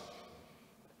Christ.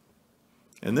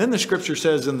 And then the scripture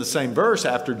says in the same verse,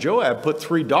 after Joab put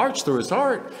 3 darts through his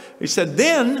heart, he said,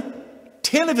 then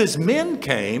 10 of his men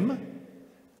came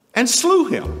and slew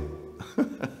him.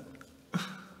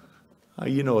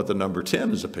 You know what the number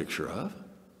 10 is a picture of?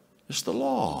 It's the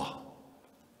law.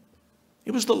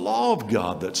 It was the law of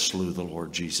God that slew the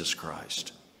Lord Jesus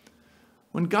Christ.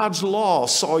 When God's law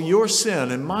saw your sin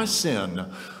and my sin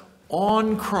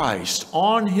on Christ,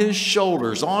 on his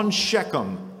shoulders, on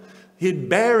Shechem, he'd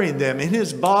bearing them in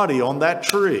his body on that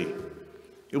tree.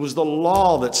 It was the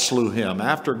law that slew him.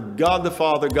 After God the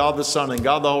Father, God the Son, and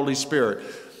God the Holy Spirit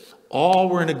all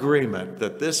were in agreement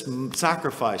that this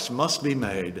sacrifice must be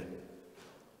made,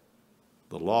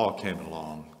 the law came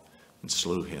along and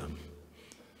slew him.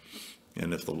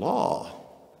 And if the law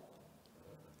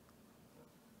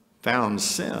found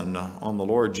sin on the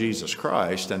Lord Jesus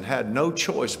Christ and had no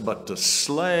choice but to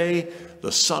slay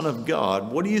the Son of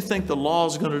God, what do you think the law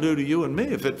is going to do to you and me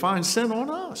if it finds sin on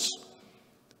us?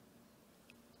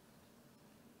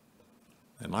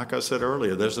 And like I said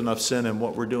earlier, there's enough sin in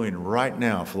what we're doing right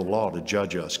now for the law to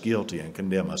judge us guilty and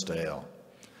condemn us to hell.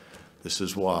 This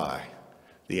is why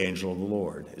the angel of the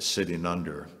Lord is sitting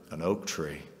under an oak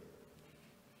tree.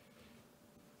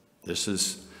 This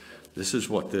is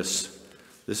what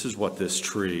this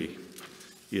tree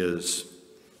is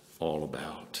all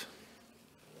about.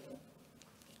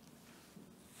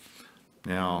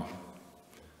 Now,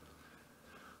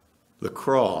 the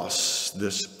cross,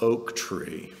 this oak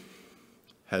tree,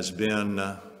 has been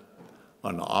an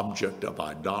object of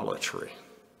idolatry.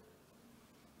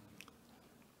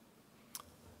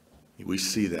 We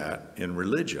see that in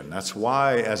religion. That's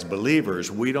why, as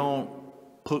believers, we don't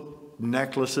put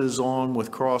necklaces on with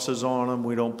crosses on them.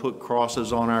 We don't put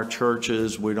crosses on our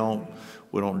churches. We don't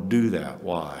do that.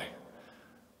 Why?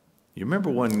 You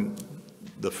remember when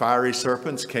the fiery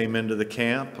serpents came into the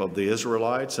camp of the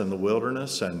Israelites in the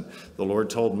wilderness, and the Lord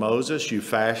told Moses, you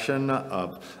fashion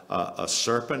a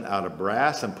serpent out of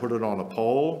brass and put it on a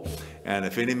pole, and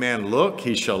if any man look,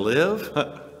 he shall live.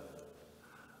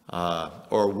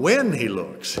 Or when he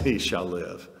looks, he shall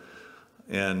live.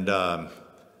 And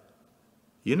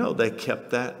they kept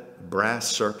that brass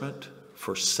serpent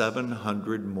for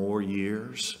 700 more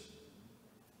years.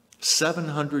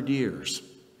 700 years.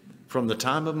 From the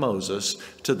time of Moses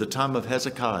to the time of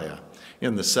Hezekiah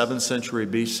in the 7th century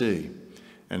BC.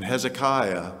 And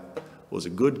Hezekiah was a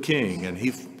good king, and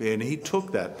he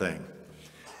took that thing.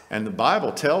 And the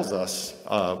Bible tells us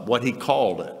what he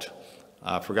called it.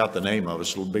 I forgot the name of it.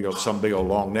 It's some big old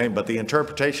long name, but the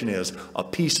interpretation is a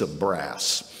piece of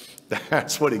brass.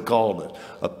 That's what he called it,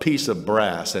 a piece of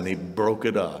brass, and he broke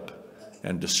it up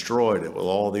and destroyed it with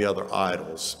all the other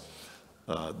idols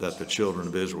that the children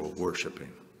of Israel were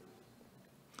worshiping.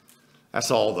 That's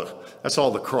all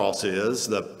the cross is,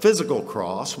 the physical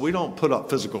cross. We don't put up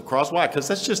physical cross. Why? Because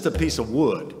that's just a piece of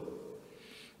wood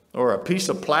or a piece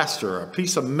of plaster, or a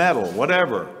piece of metal,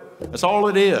 whatever. That's all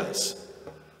it is.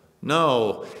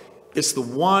 No, it's the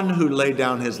one who laid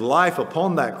down his life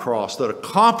upon that cross that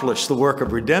accomplished the work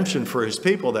of redemption for his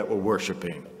people that we're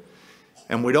worshiping.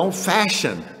 And we don't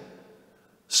fashion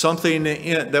something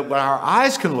that our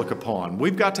eyes can look upon.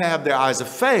 We've got to have the eyes of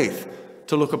faith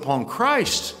to look upon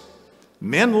Christ.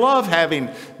 Men love having,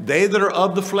 they that are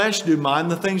of the flesh do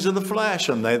mind the things of the flesh,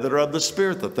 and they that are of the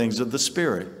Spirit, the things of the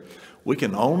Spirit. We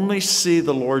can only see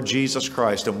the Lord Jesus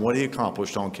Christ and what he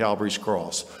accomplished on Calvary's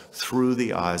cross through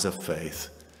the eyes of faith.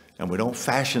 And we don't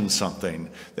fashion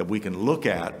something that we can look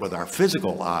at with our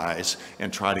physical eyes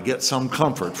and try to get some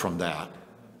comfort from that.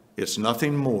 It's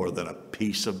nothing more than a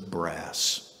piece of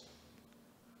brass.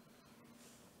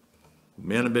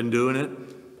 Men have been doing it.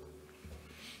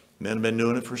 Men have been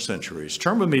doing it for centuries.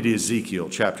 Turn with me to Ezekiel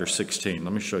chapter 16.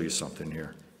 Let me show you something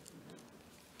here.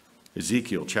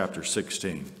 Ezekiel chapter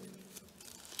 16.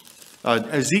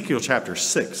 Ezekiel chapter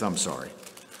 6, I'm sorry.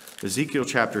 Ezekiel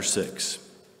chapter 6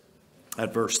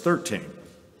 at verse 13.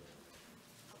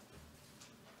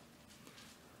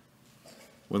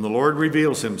 When the Lord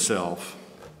reveals himself,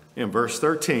 in verse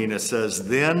 13 it says,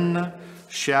 "Then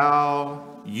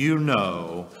shall you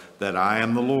know that I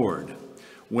am the Lord,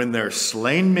 when their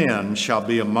slain men shall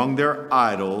be among their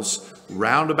idols,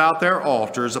 round about their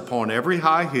altars, upon every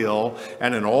high hill,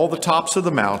 and in all the tops of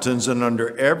the mountains, and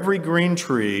under every green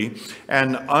tree,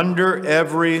 and under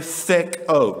every thick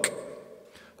oak,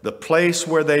 the place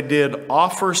where they did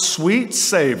offer sweet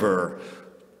savor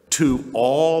to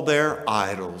all their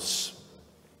idols."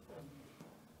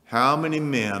 How many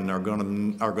men are going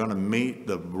to meet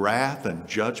the wrath and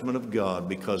judgment of God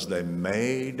because they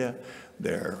made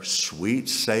their sweet,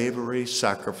 savory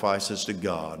sacrifices to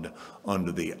God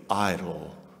under the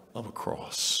idol of a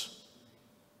cross?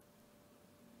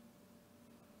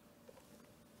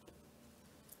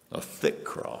 A thick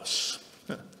cross,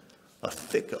 a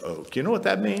thick oak. You know what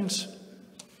that means?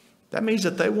 That means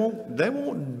that they won't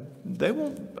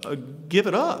give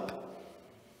it up.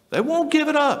 They won't give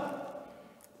it up.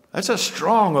 That's a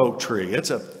strong oak tree. It's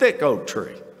a thick oak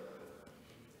tree.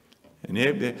 And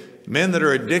men that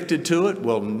are addicted to it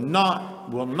will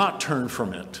not turn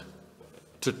from it.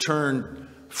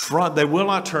 They will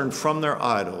not turn from their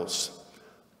idols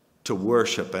to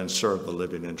worship and serve the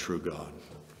living and true God,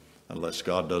 unless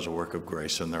God does a work of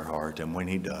grace in their heart. And when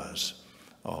he does,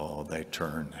 they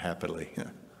turn happily.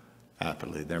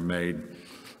 Happily. They're made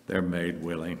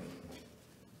willing.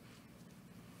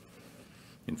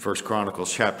 In 1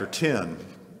 Chronicles chapter 10,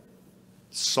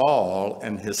 Saul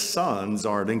and his sons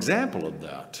are an example of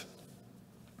that.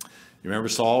 You remember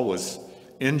Saul was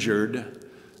injured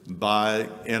in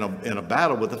a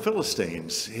battle with the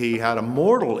Philistines. He had a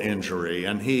mortal injury,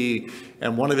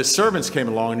 and one of his servants came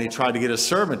along and he tried to get his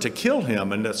servant to kill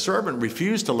him, and the servant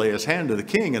refused to lay his hand to the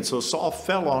king, and so Saul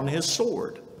fell on his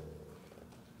sword.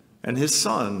 And his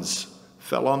sons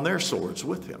fell on their swords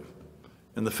with him.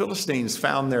 And the Philistines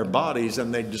found their bodies,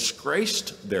 and they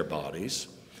disgraced their bodies,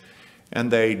 and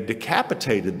they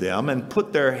decapitated them and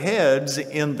put their heads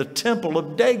in the temple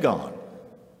of Dagon.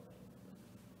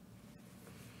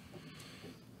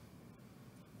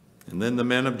 And then the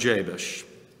men of Jabesh.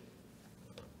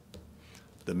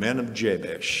 The men of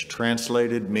Jabesh,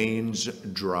 translated means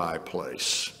dry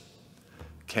place,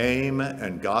 came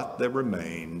and got the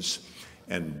remains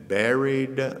and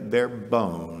buried their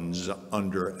bones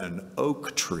under an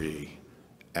oak tree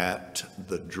at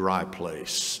the dry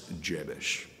place,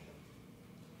 Jabesh.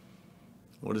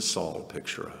 What is Saul a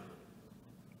picture of?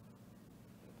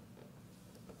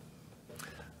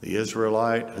 The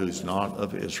Israelite who's not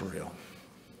of Israel.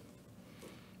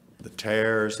 The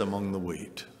tares among the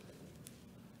wheat.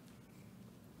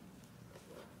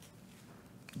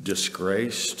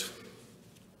 Disgraced.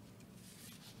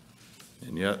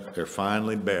 And yet they're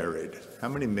finally buried. How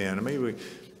many men? I mean,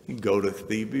 you go to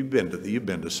you've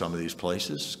been to some of these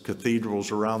places,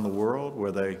 cathedrals around the world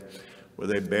where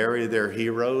they bury their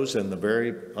heroes in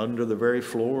under the very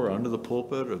floor, under the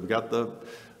pulpit. They've got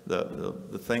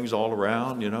the things all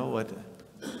around. You know what?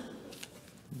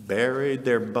 Buried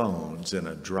their bones in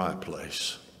a dry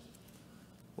place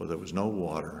where there was no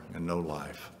water and no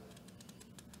life.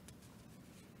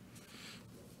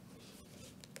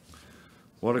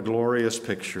 What a glorious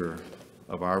picture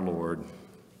of our Lord,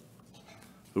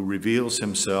 who reveals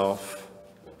himself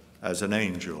as an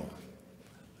angel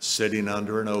sitting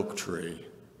under an oak tree,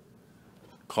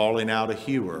 calling out a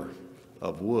hewer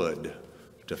of wood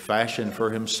to fashion for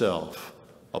himself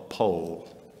a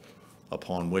pole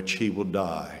upon which he will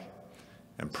die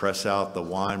and press out the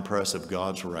winepress of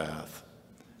God's wrath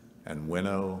and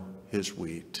winnow his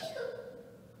wheat.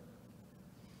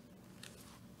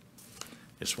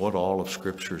 It's what all of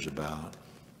Scripture is about.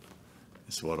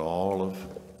 It's what all of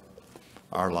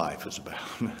our life is about.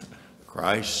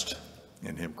 Christ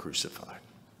and him crucified.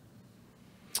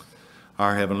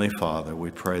 Our Heavenly Father,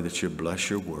 we pray that you bless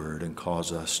your word and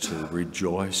cause us to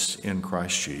rejoice in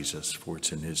Christ Jesus, for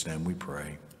it's in his name we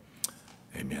pray.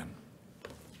 Amen.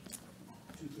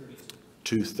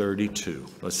 232.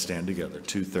 Let's stand together.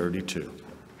 232.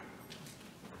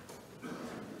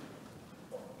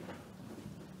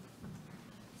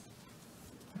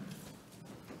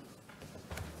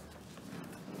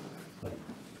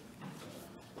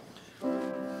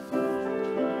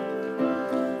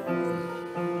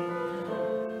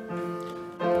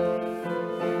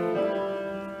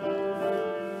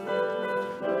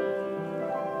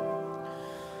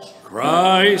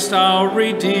 Christ our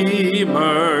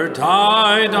Redeemer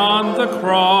died on the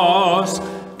cross,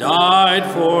 died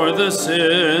for the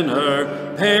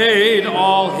sinner, paid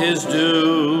all his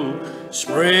due.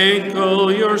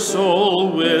 Sprinkle your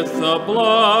soul with the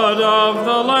blood of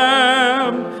the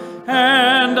Lamb,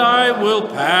 and I will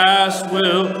pass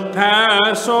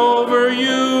over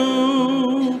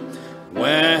you.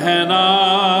 When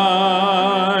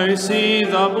I see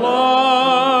the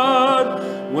blood,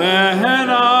 when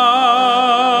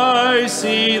I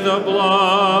see the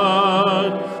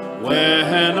blood,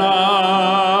 when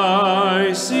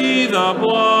I see the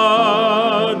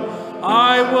blood,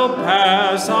 I will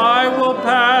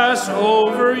pass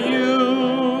over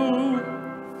you.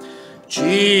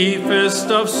 Chiefest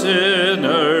of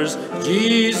sinners,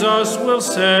 Jesus will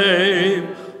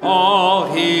save.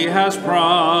 All he has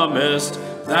promised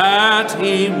that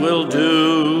he will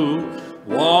do.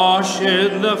 Wash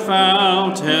in the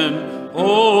fountain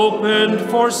opened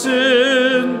for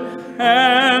sin,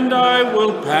 and I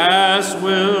will pass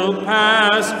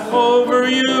over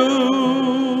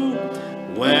you.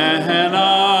 When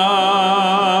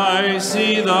I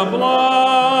see the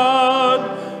blood,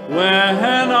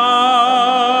 when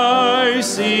I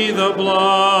see the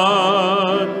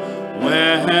blood,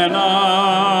 when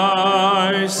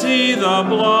I see the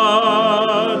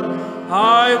blood,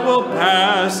 I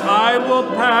will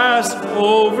pass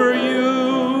over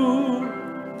you.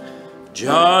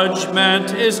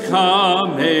 Judgment is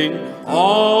coming,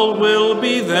 all will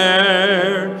be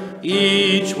there,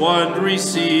 each one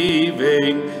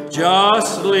receiving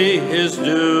justly his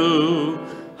due.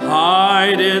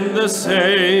 Hide in the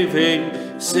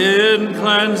saving,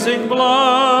 sin-cleansing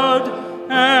blood,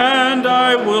 and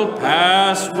I will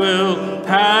pass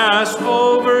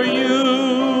over you.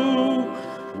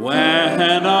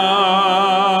 When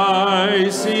I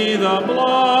see the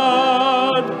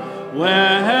blood,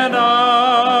 when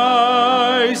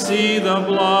I see the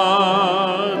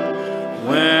blood,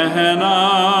 when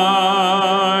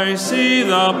I see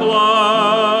the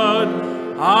blood,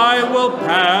 I will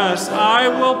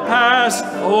pass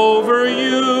over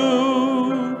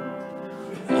you.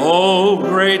 O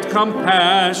great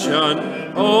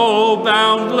compassion, O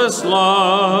boundless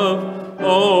love,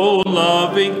 O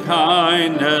loving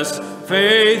kindness,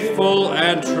 faithful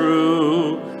and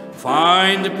true,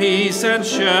 find peace and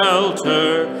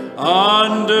shelter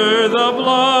under the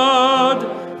blood,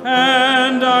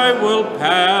 and I will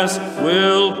pass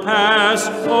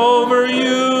over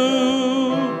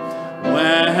you.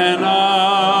 When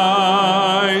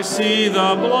I see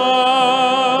the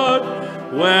blood,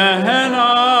 when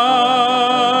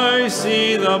I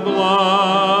see the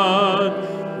blood,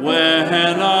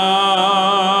 when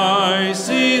I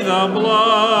see the blood,